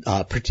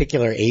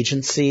particular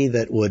agency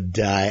that would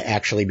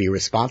actually be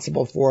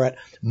responsible for it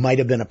might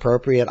have been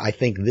appropriate, I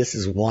think this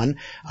is one.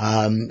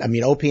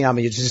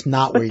 OPM is just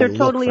not where you look for cybersecurity. But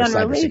they're totally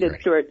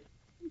unrelated, Stuart.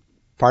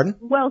 Pardon?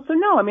 Well, so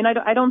no,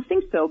 I don't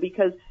think so,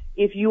 because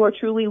if you are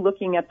truly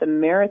looking at the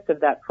merits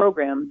of that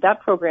program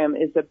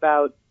is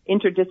about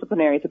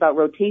interdisciplinary. It's about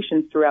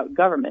rotations throughout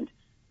government.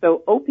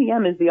 So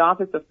OPM is the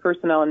Office of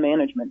Personnel and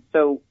Management.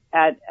 So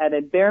at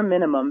a bare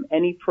minimum,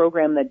 any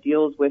program that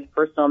deals with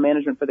personnel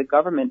management for the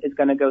government is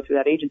going to go through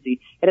that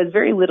agency. It has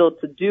very little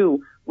to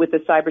do with the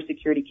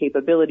cybersecurity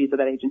capabilities of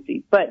that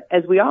agency. But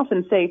as we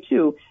often say,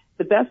 too,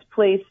 the best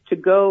place to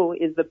go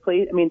is the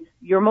place,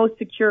 your most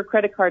secure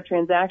credit card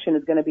transaction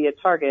is going to be a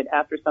target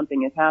after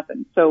something has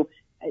happened. So,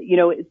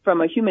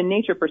 from a human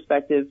nature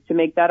perspective, to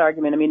make that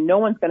argument, no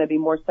one's going to be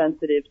more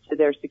sensitive to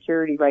their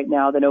security right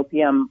now than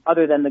OPM,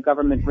 other than the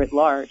government writ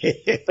large.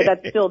 But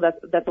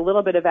that's a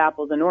little bit of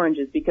apples and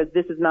oranges, because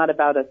this is not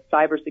about a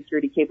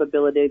cybersecurity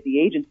capability of the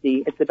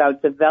agency. It's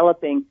about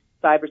developing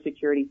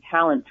cybersecurity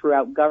talent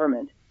throughout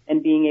government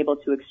and being able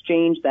to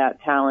exchange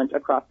that talent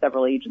across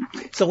several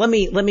agencies. So let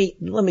me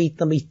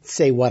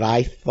say what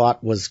I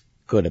thought was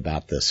good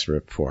about this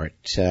report,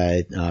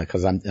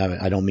 because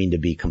I don't mean to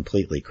be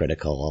completely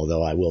critical,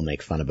 although I will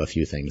make fun of a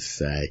few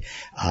things. It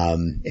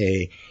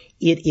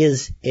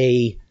is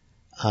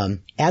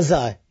as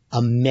a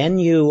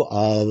menu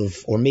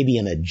of, or maybe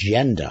an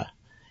agenda,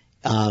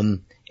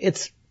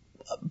 it's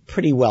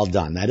pretty well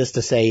done. That is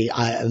to say,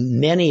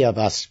 many of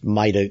us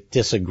might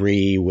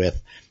disagree with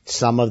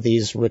some of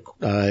these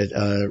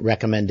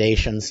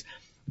recommendations,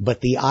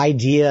 but the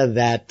idea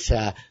that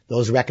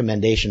those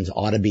recommendations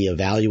ought to be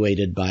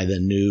evaluated by the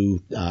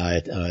new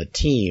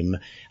team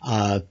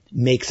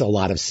makes a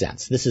lot of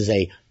sense. This is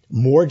a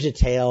more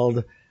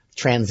detailed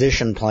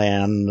transition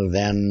plan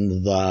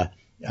than the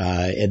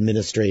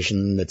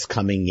administration that's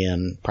coming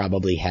in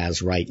probably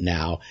has right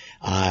now.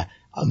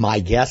 My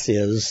guess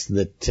is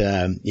that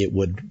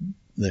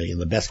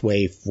the best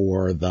way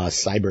for the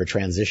cyber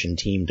transition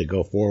team to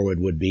go forward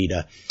would be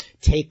to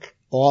take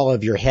all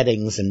of your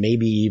headings and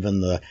maybe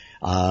even the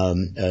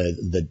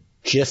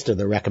gist of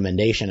the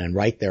recommendation and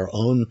write their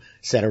own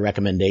set of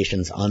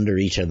recommendations under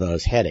each of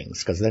those headings,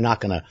 because they're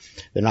not going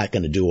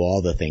to do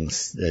all the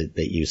things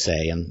that you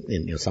say,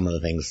 and some of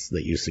the things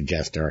that you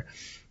suggest are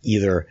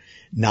either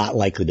not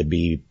likely to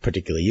be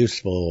particularly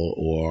useful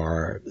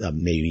or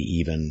maybe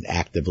even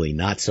actively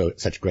not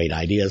such great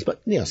ideas,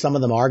 but some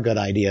of them are good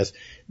ideas.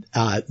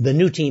 The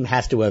new team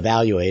has to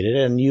evaluate it,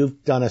 and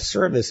you've done a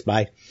service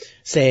by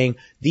saying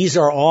these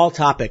are all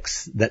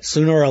topics that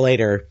sooner or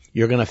later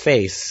you're going to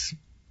face,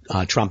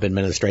 Trump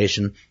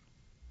administration.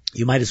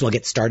 You might as well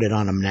get started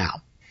on them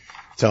now.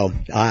 So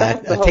I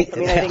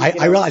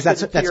realize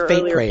that's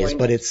fake praise,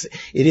 but it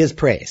is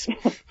praise.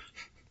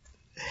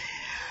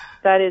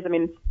 That is,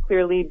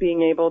 clearly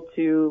being able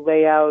to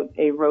lay out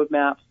a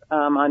roadmap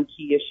on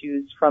key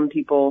issues from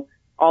people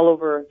all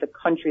over the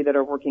country that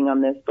are working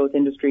on this, both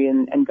industry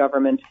and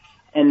government,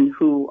 and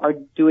who are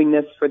doing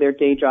this for their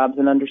day jobs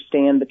and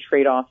understand the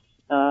trade-offs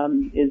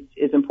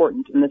is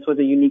important. And this was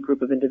a unique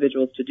group of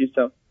individuals to do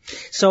so.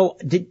 So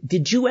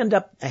did you end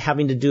up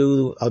having to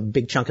do a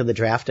big chunk of the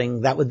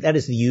drafting? That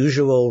is the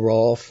usual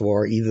role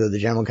for either the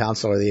general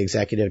counsel or the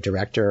executive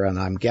director, and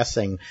I'm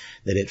guessing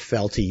that it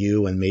fell to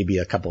you and maybe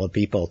a couple of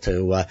people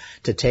to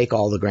take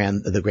all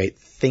the great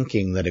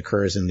thinking that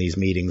occurs in these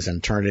meetings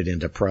and turn it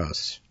into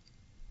prose.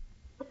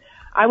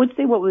 I would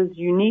say what was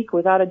unique,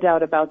 without a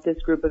doubt, about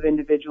this group of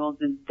individuals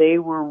is they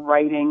were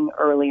writing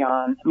early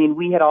on. I mean,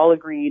 we had all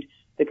agreed,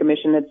 the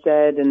commission had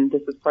said, and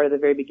this was part of the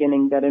very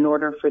beginning, that in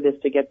order for this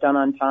to get done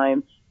on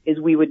time is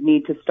we would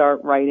need to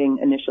start writing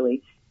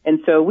initially. And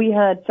so we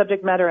had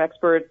subject matter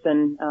experts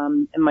and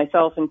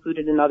myself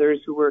included and others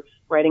who were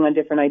writing on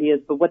different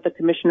ideas. But what the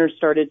commissioners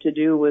started to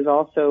do was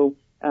also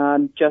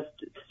just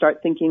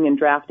start thinking and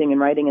drafting and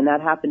writing, and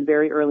that happened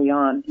very early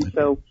on. And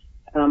so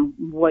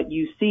what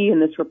you see in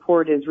this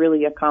report is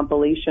really a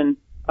compilation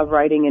of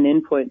writing and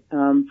input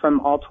from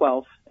all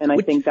 12. And I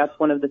think that's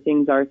one of the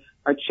things our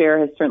chair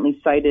has certainly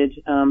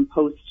cited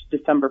post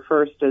December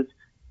 1st as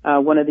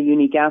one of the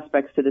unique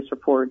aspects to this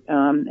report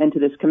and to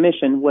this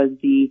commission was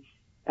the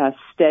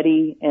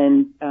steady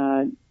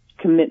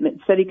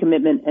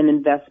commitment and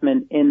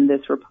investment in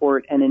this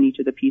report and in each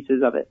of the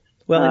pieces of it.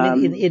 Well,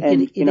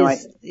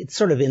 it's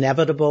sort of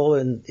inevitable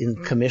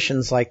in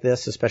commissions like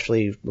this,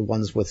 especially the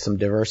ones with some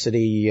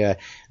diversity,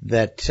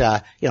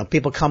 that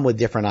people come with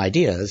different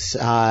ideas,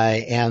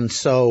 and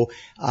so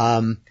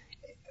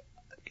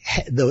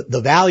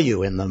the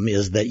value in them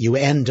is that you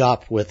end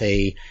up with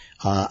an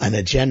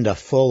agenda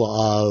full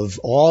of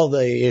all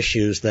the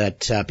issues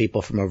that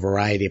people from a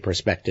variety of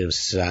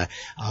perspectives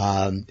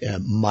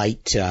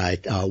might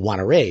want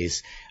to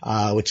raise,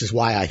 which is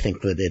why I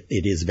think that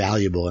it is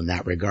valuable in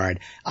that regard.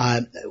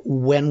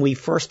 When we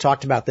first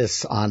talked about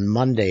this on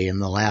Monday in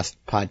the last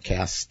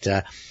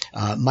podcast,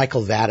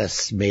 Michael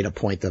Vatis made a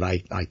point that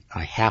I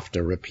have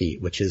to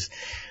repeat, which is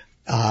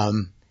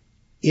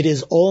it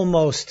is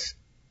almost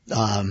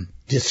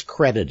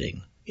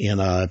discrediting in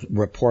a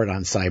report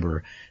on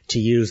cyber to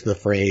use the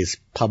phrase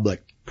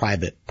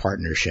public-private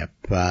partnership.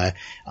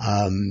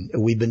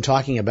 We've been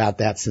talking about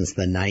that since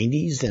the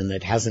 90s, and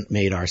it hasn't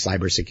made our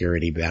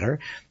cybersecurity better.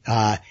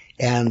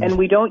 And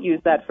we don't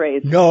use that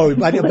phrase. No,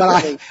 but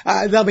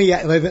let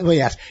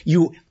me ask.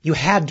 You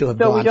had to have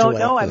gone to it. So we don't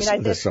know. I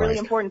mean, that's a really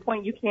important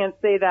point. You can't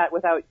say that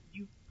without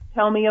you.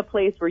 Tell me a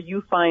place where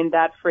you find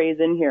that phrase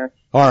in here.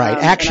 All right.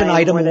 Action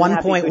item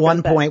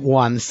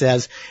 1.1.1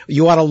 says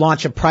you ought to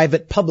launch a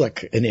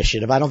private-public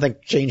initiative. I don't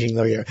think changing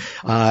the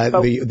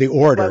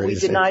order. But we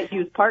did not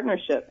use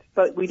partnership.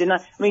 But we did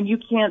not. I mean, you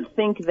can't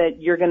think that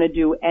you're going to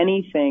do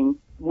anything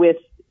with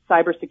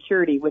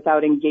cybersecurity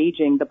without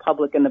engaging the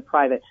public and the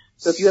private.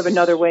 So if you have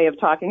another way of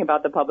talking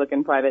about the public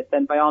and private,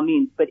 then by all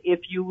means. But if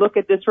you look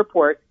at this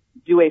report,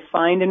 do a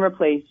find and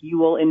replace, you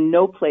will in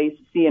no place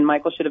see, and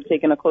Michael should have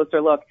taken a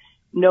closer look,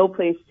 no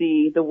place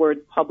see the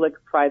words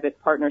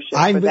public-private partnership.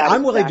 I'm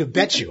willing to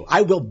bet you.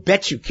 I will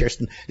bet you,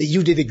 Kiersten, that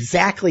you did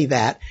exactly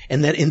that,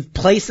 and that in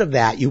place of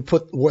that, you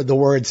put the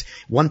words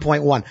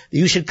 1.1.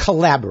 You should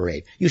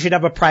collaborate. You should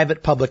have a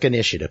private-public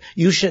initiative.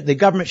 The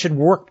government should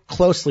work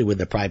closely with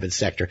the private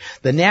sector.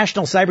 The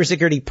National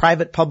Cybersecurity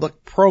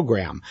Private-Public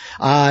Program.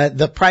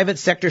 The private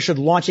sector should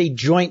launch a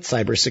joint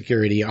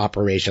cybersecurity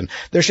operation.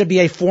 There should be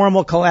a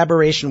formal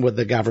collaboration with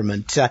the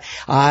government.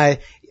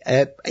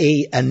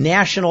 A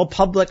national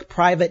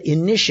public-private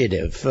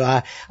initiative,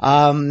 a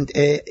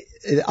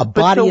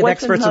body of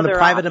experts in the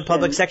private and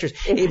public sectors.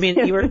 I mean,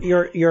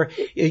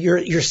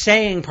 you're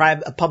saying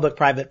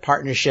public-private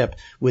partnership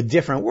with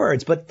different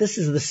words, but this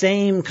is the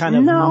same kind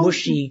of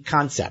mushy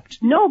concept.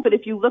 No, but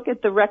if you look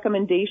at the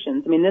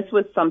recommendations, I mean, this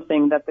was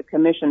something that the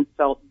commission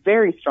felt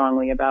very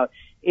strongly about.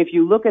 If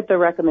you look at the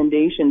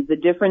recommendations, the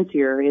difference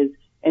here is,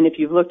 and if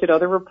you've looked at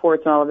other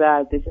reports and all of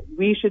that,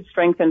 we should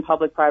strengthen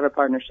public-private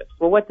partnerships.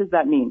 Well, what does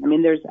that mean? I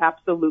mean, there's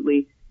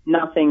absolutely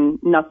nothing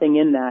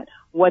in that.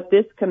 What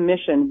this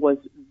commission was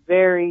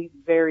very,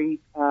 very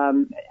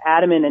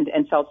adamant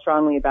and felt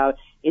strongly about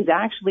is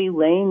actually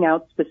laying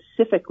out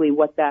specifically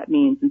what that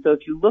means. And so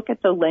if you look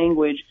at the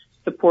language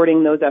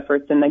supporting those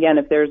efforts, and again,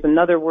 if there's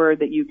another word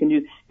that you can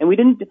use, and we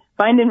didn't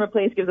find and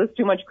replace gives us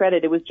too much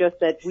credit. It was just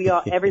that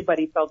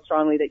everybody felt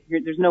strongly that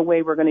there's no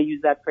way we're going to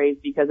use that phrase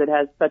because it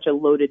has such a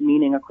loaded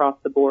meaning across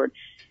the board.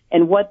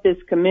 And what this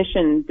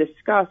commission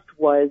discussed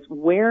was,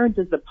 where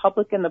does the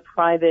public and the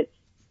private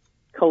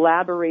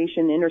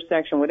collaboration,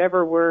 intersection,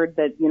 whatever word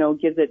that,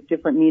 gives it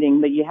different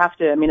meaning, but you have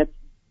to, I mean, at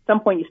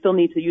some point you still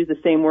need to use the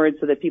same word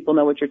so that people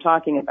know what you're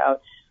talking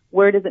about.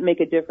 Where does it make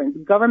a difference?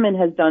 Government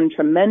has done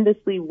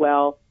tremendously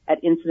well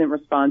at incident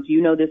response.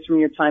 You know this from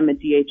your time at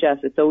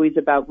DHS. It's always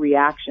about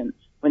reaction.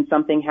 When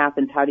something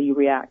happens, how do you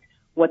react?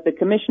 What the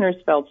commissioners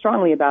felt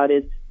strongly about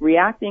is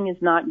reacting is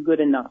not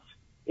good enough.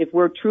 If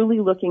we're truly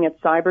looking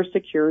at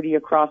cybersecurity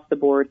across the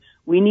board,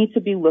 we need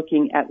to be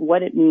looking at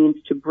what it means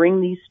to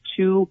bring these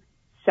two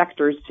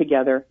sectors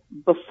together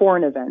before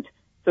an event.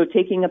 So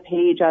taking a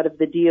page out of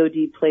the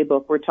DoD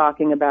playbook, we're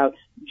talking about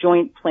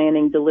joint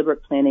planning,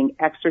 deliberate planning,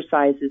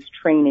 exercises,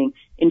 training,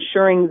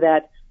 ensuring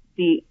that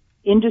the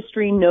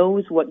industry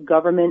knows what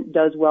government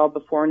does well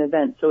before an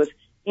event. So if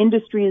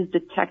industry is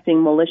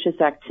detecting malicious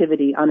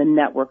activity on a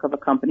network of a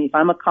company, if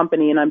I'm a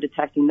company and I'm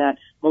detecting that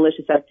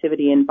malicious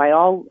activity, and by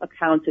all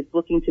accounts it's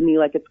looking to me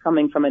like it's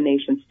coming from a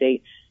nation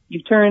state,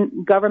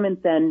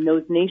 government then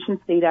knows nation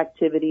state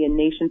activity and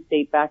nation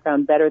state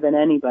background better than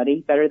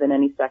anybody, better than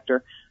any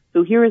sector.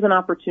 So here is an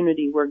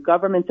opportunity where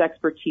government's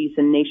expertise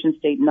and nation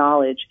state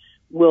knowledge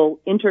will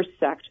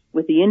intersect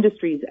with the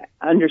industry's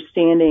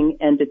understanding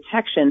and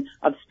detection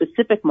of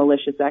specific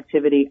malicious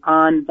activity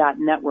on that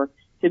network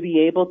to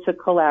be able to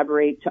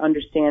collaborate to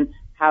understand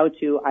how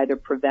to either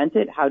prevent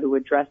it, how to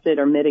address it,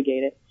 or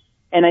mitigate it.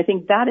 And I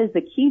think that is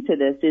the key to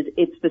this, is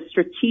it's the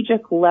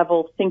strategic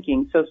level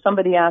thinking. So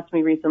somebody asked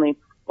me recently,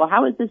 well,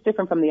 how is this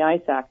different from the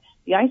ISAC?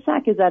 The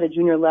ISAC is at a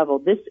junior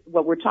level.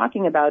 What we're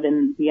talking about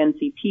in the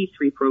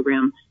NCP3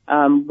 program,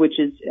 which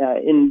is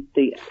in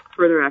the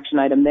further action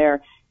item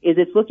there, is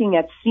it's looking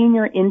at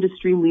senior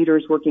industry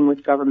leaders working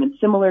with government,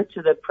 similar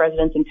to the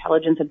President's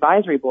Intelligence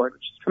Advisory Board,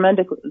 which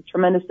is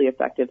tremendously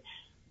effective.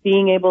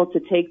 Being able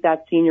to take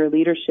that senior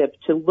leadership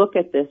to look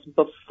at this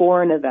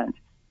before an event,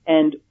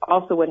 and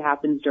also what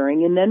happens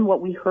during. And then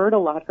what we heard a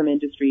lot from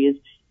industry is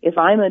if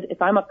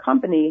I'm a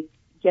company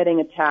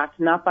getting attacked,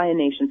 not by a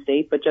nation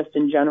state, but just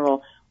in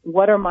general,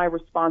 what are my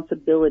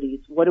responsibilities?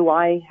 What do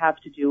I have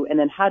to do? And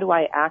then how do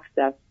I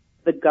access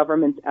the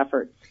government's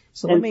efforts?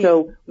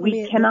 So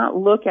we cannot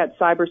look at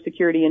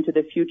cybersecurity into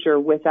the future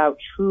without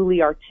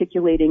truly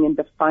articulating and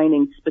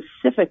defining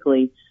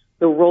specifically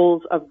the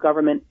roles of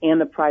government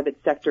and the private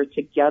sector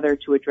together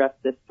to address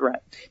this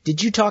threat.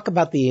 Did you talk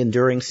about the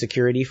enduring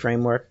security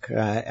framework? So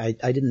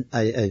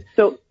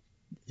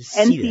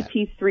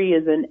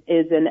NCP3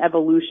 is an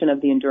evolution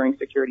of the enduring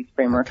security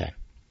framework. Okay.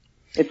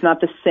 It's not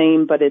the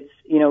same, but it's,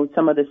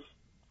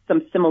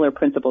 some similar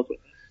principles.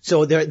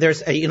 So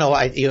there's,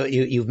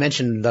 you've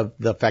mentioned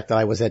the fact that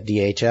I was at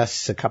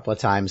DHS a couple of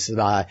times.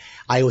 I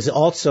was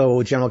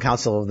also general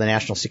counsel of the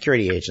National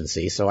Security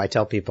Agency, so I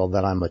tell people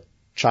that I'm a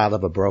child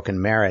of a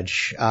broken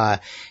marriage.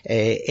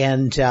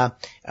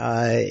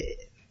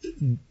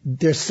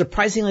 There's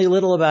surprisingly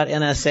little about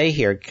NSA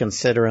here,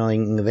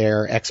 considering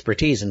their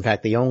expertise. In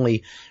fact, the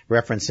only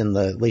reference in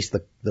at least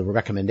the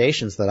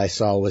recommendations that I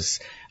saw was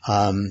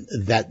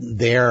that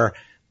their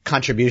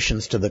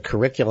contributions to the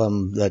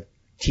curriculum that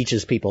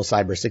teaches people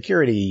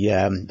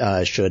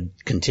cybersecurity should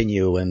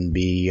continue and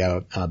be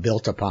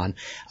built upon.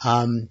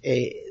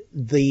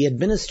 The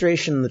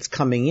administration that's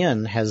coming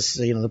in has,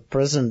 the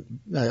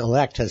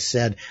president-elect has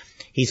said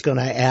he's going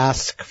to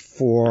ask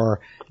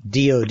for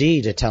DOD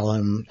to tell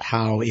him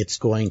how it's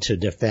going to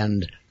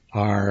defend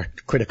our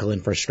critical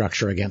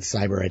infrastructure against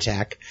cyber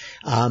attack.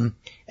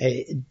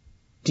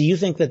 Do you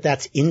think that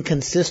that's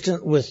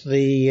inconsistent with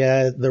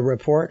the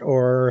report,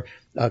 or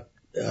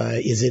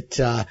is it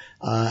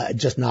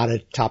just not a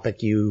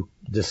topic you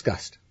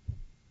discussed?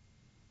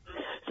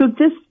 So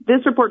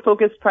this report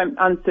focused on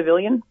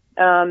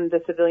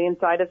the civilian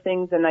side of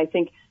things, and I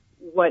think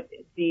what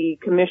the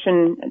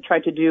commission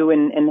tried to do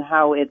and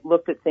how it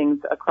looked at things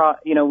across,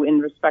 in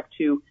respect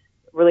to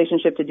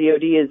relationship to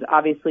DOD is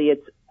obviously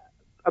it's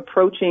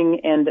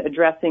approaching and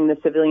addressing the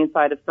civilian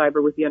side of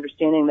cyber with the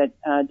understanding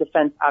that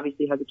defense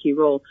obviously has a key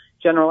role.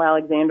 General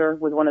Alexander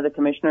was one of the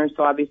commissioners,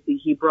 so obviously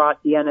he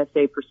brought the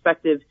NSA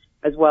perspective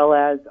as well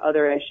as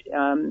other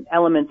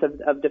elements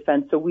of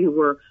defense. So we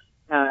were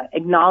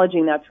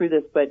acknowledging that through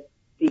this, but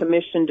the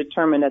commission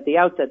determined at the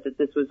outset that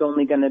this was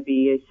only going to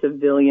be a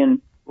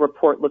civilian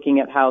report looking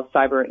at how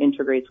cyber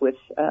integrates with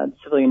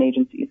civilian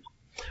agencies.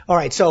 All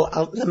right. So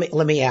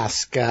let me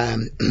ask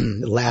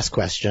last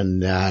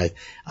question.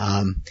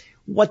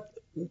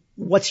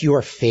 What's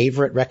your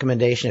favorite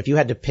recommendation? If you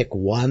had to pick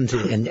one,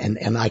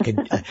 and I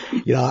could,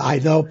 I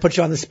know put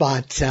you on the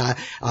spot.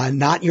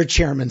 Not your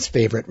chairman's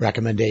favorite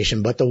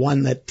recommendation, but the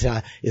one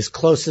that is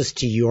closest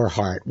to your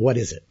heart. What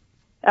is it?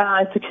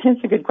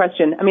 It's a good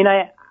question. I mean,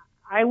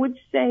 I would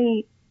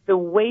say the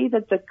way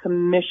that the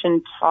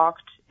commission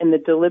talked in the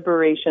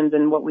deliberations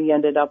and what we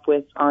ended up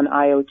with on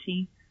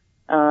IoT,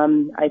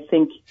 I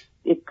think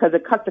because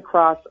it cuts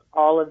across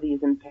all of these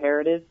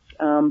imperatives,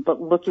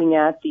 but looking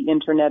at the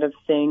Internet of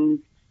Things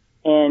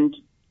and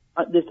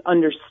this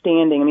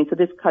understanding. I mean, so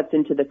this cuts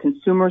into the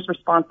consumer's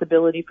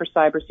responsibility for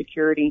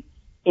cybersecurity,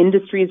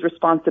 industry's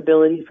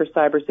responsibility for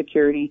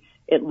cybersecurity.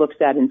 It looks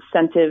at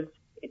incentives.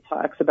 It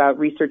talks about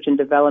research and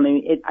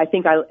development. I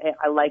think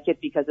I like it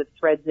because it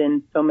threads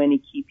in so many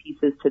key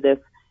pieces to this,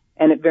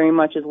 and it very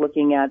much is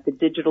looking at the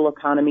digital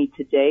economy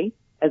today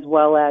as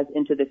well as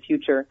into the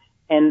future.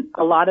 And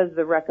a lot of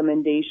the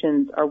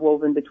recommendations are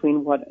woven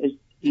between what is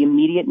the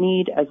immediate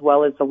need as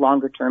well as the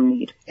longer term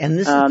need. And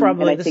this is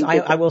probably,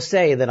 I will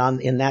say that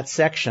in that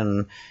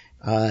section,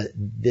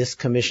 this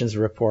commission's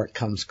report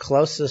comes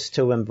closest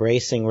to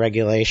embracing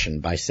regulation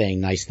by saying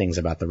nice things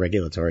about the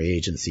regulatory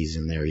agencies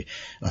and their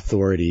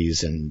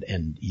authorities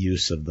and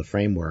use of the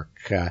framework.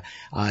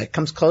 It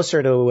comes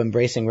closer to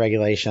embracing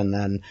regulation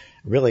than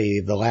really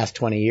the last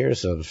 20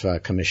 years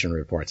of commission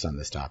reports on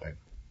this topic.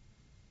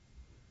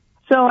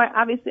 So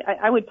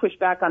I would push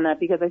back on that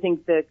because I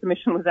think the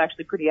commission was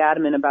actually pretty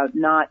adamant about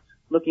not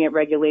looking at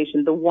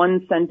regulation. The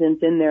one sentence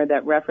in there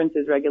that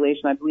references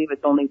regulation, I believe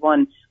it's only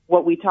one.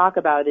 What we talk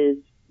about is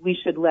we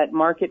should let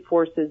market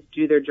forces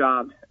do their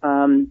job,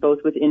 both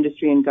with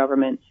industry and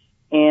government.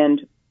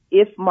 And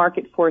if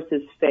market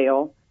forces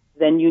fail,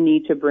 then you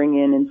need to bring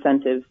in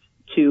incentives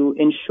to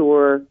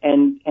ensure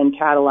and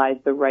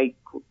catalyze the right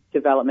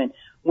development.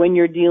 When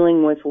you're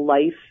dealing with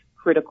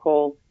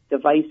life-critical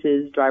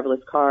devices,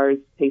 driverless cars,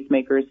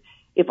 pacemakers,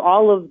 if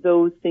all of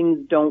those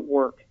things don't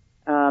work,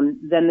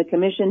 then the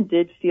Commission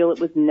did feel it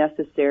was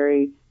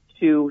necessary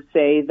to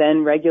say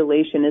then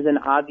regulation is an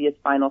obvious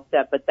final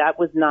step. But that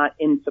was not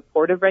in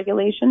support of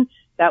regulation.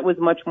 That was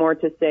much more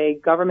to say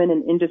government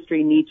and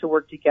industry need to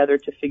work together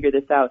to figure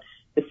this out.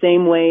 The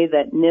same way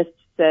that NIST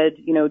said,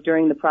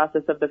 during the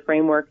process of the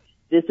framework,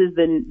 this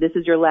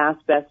is your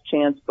last best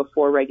chance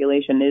before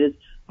regulation. It is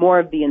more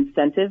of the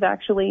incentive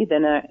actually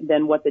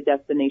than what the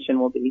destination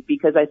will be,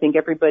 because I think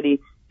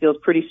everybody feels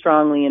pretty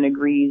strongly and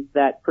agrees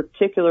that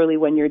particularly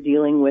when you're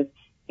dealing with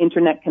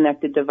internet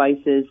connected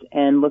devices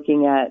and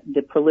looking at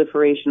the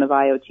proliferation of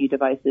IoT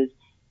devices,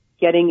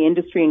 getting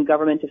industry and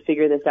government to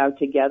figure this out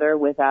together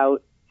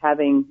without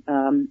having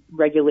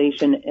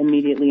regulation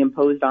immediately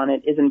imposed on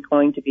it isn't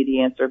going to be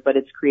the answer, but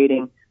it's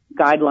creating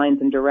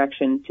guidelines and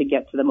direction to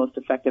get to the most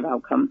effective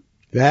outcome.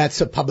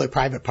 That's a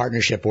public-private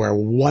partnership where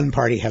one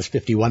party has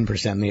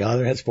 51% and the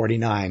other has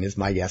 49%, is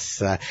my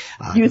guess.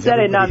 You said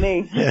it, not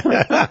me.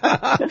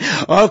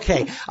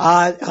 Okay.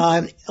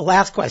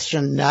 Last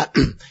question.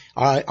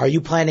 Are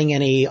you planning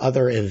any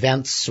other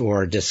events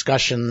or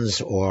discussions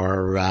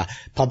or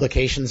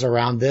publications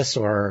around this,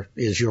 or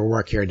is your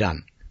work here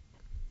done?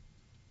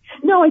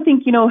 No, I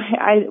think,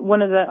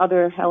 one of the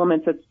other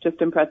elements that's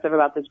just impressive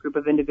about this group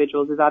of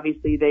individuals is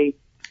obviously they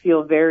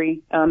feel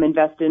very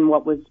invested in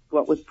what was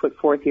put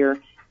forth here,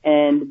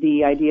 and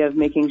the idea of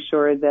making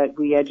sure that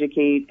we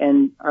educate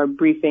and are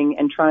briefing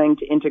and trying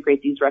to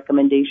integrate these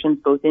recommendations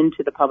both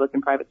into the public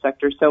and private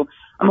sector. So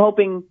I'm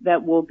hoping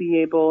that we'll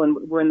be able,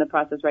 and we're in the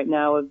process right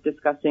now of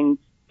discussing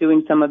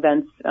doing some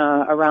events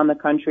around the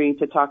country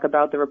to talk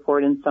about the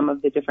report and some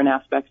of the different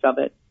aspects of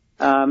it.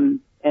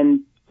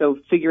 And so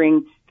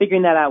figuring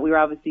that out, we were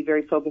obviously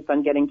very focused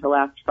on getting to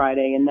last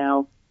Friday, and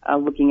now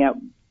looking at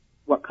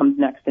what comes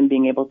next and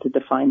being able to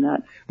define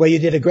that. Well, you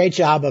did a great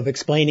job of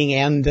explaining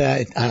and,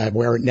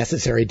 where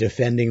necessary,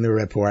 defending the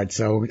report.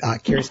 So,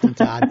 Kiersten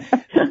Todt,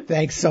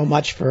 thanks so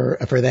much for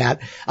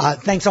that.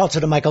 Thanks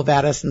also to Michael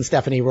Vatis and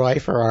Stephanie Roy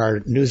for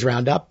our news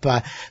roundup.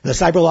 The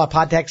Cyberlaw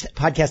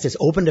podcast is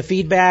open to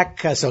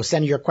feedback, so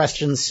send your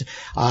questions,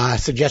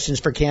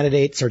 suggestions for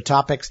candidates or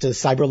topics to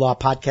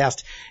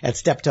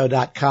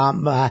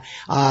cyberlawpodcast@steptoe.com.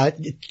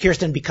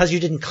 Kiersten, because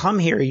you didn't come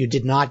here, you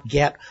did not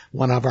get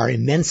one of our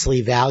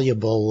immensely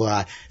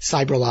valuable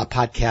Cyberlaw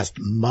podcast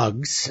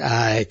mugs.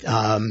 I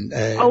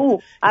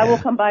will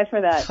come by for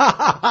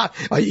that.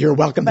 You're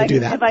welcome to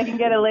do that. If I can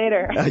get it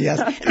later. Yes.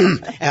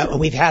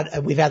 We've had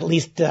at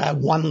least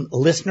one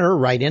listener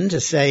write in to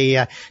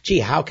say, gee,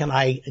 how can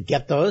I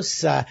get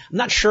those? I'm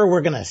not sure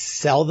we're going to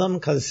sell them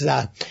because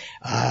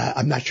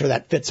I'm not sure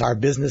that fits our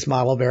business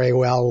model very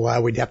well.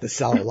 We'd have to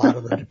sell a lot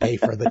of them to pay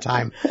for the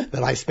time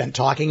that I spent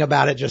talking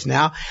about it just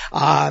now.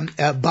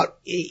 But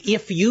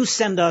if you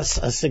send us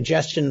a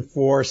suggestion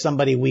for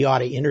somebody we ought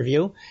to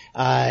interview,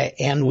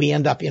 and we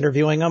end up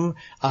interviewing them,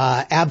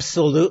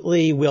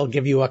 absolutely we'll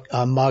give you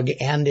a mug.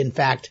 And in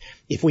fact,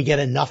 if we get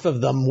enough of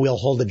them, we'll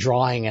hold a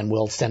drawing and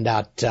we'll send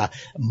out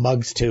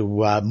mugs to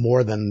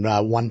more than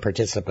one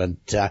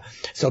participant.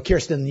 So,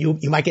 Kiersten,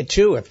 you might get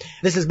two.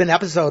 This has been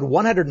episode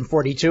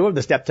 142 of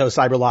the Steptoe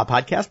Cyberlaw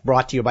Podcast,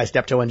 brought to you by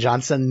Steptoe &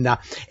 Johnson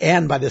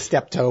and by the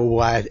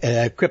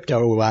Steptoe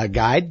Crypto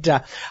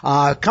Guide.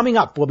 Coming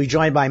up, we'll be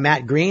joined by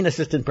Matt Green,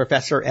 assistant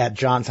professor at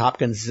Johns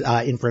Hopkins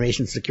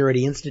Information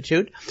Security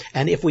Institute.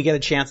 And if we get a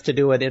chance to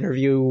do an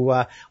interview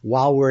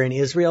while we're in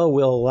Israel,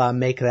 we'll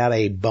make that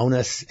a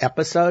bonus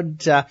episode.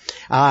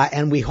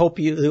 And we hope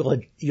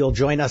you'll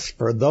join us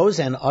for those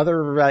and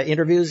other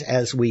interviews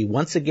as we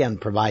once again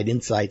provide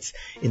insights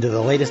into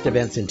the latest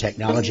events in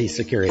technology,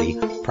 security,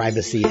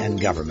 privacy, and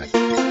government.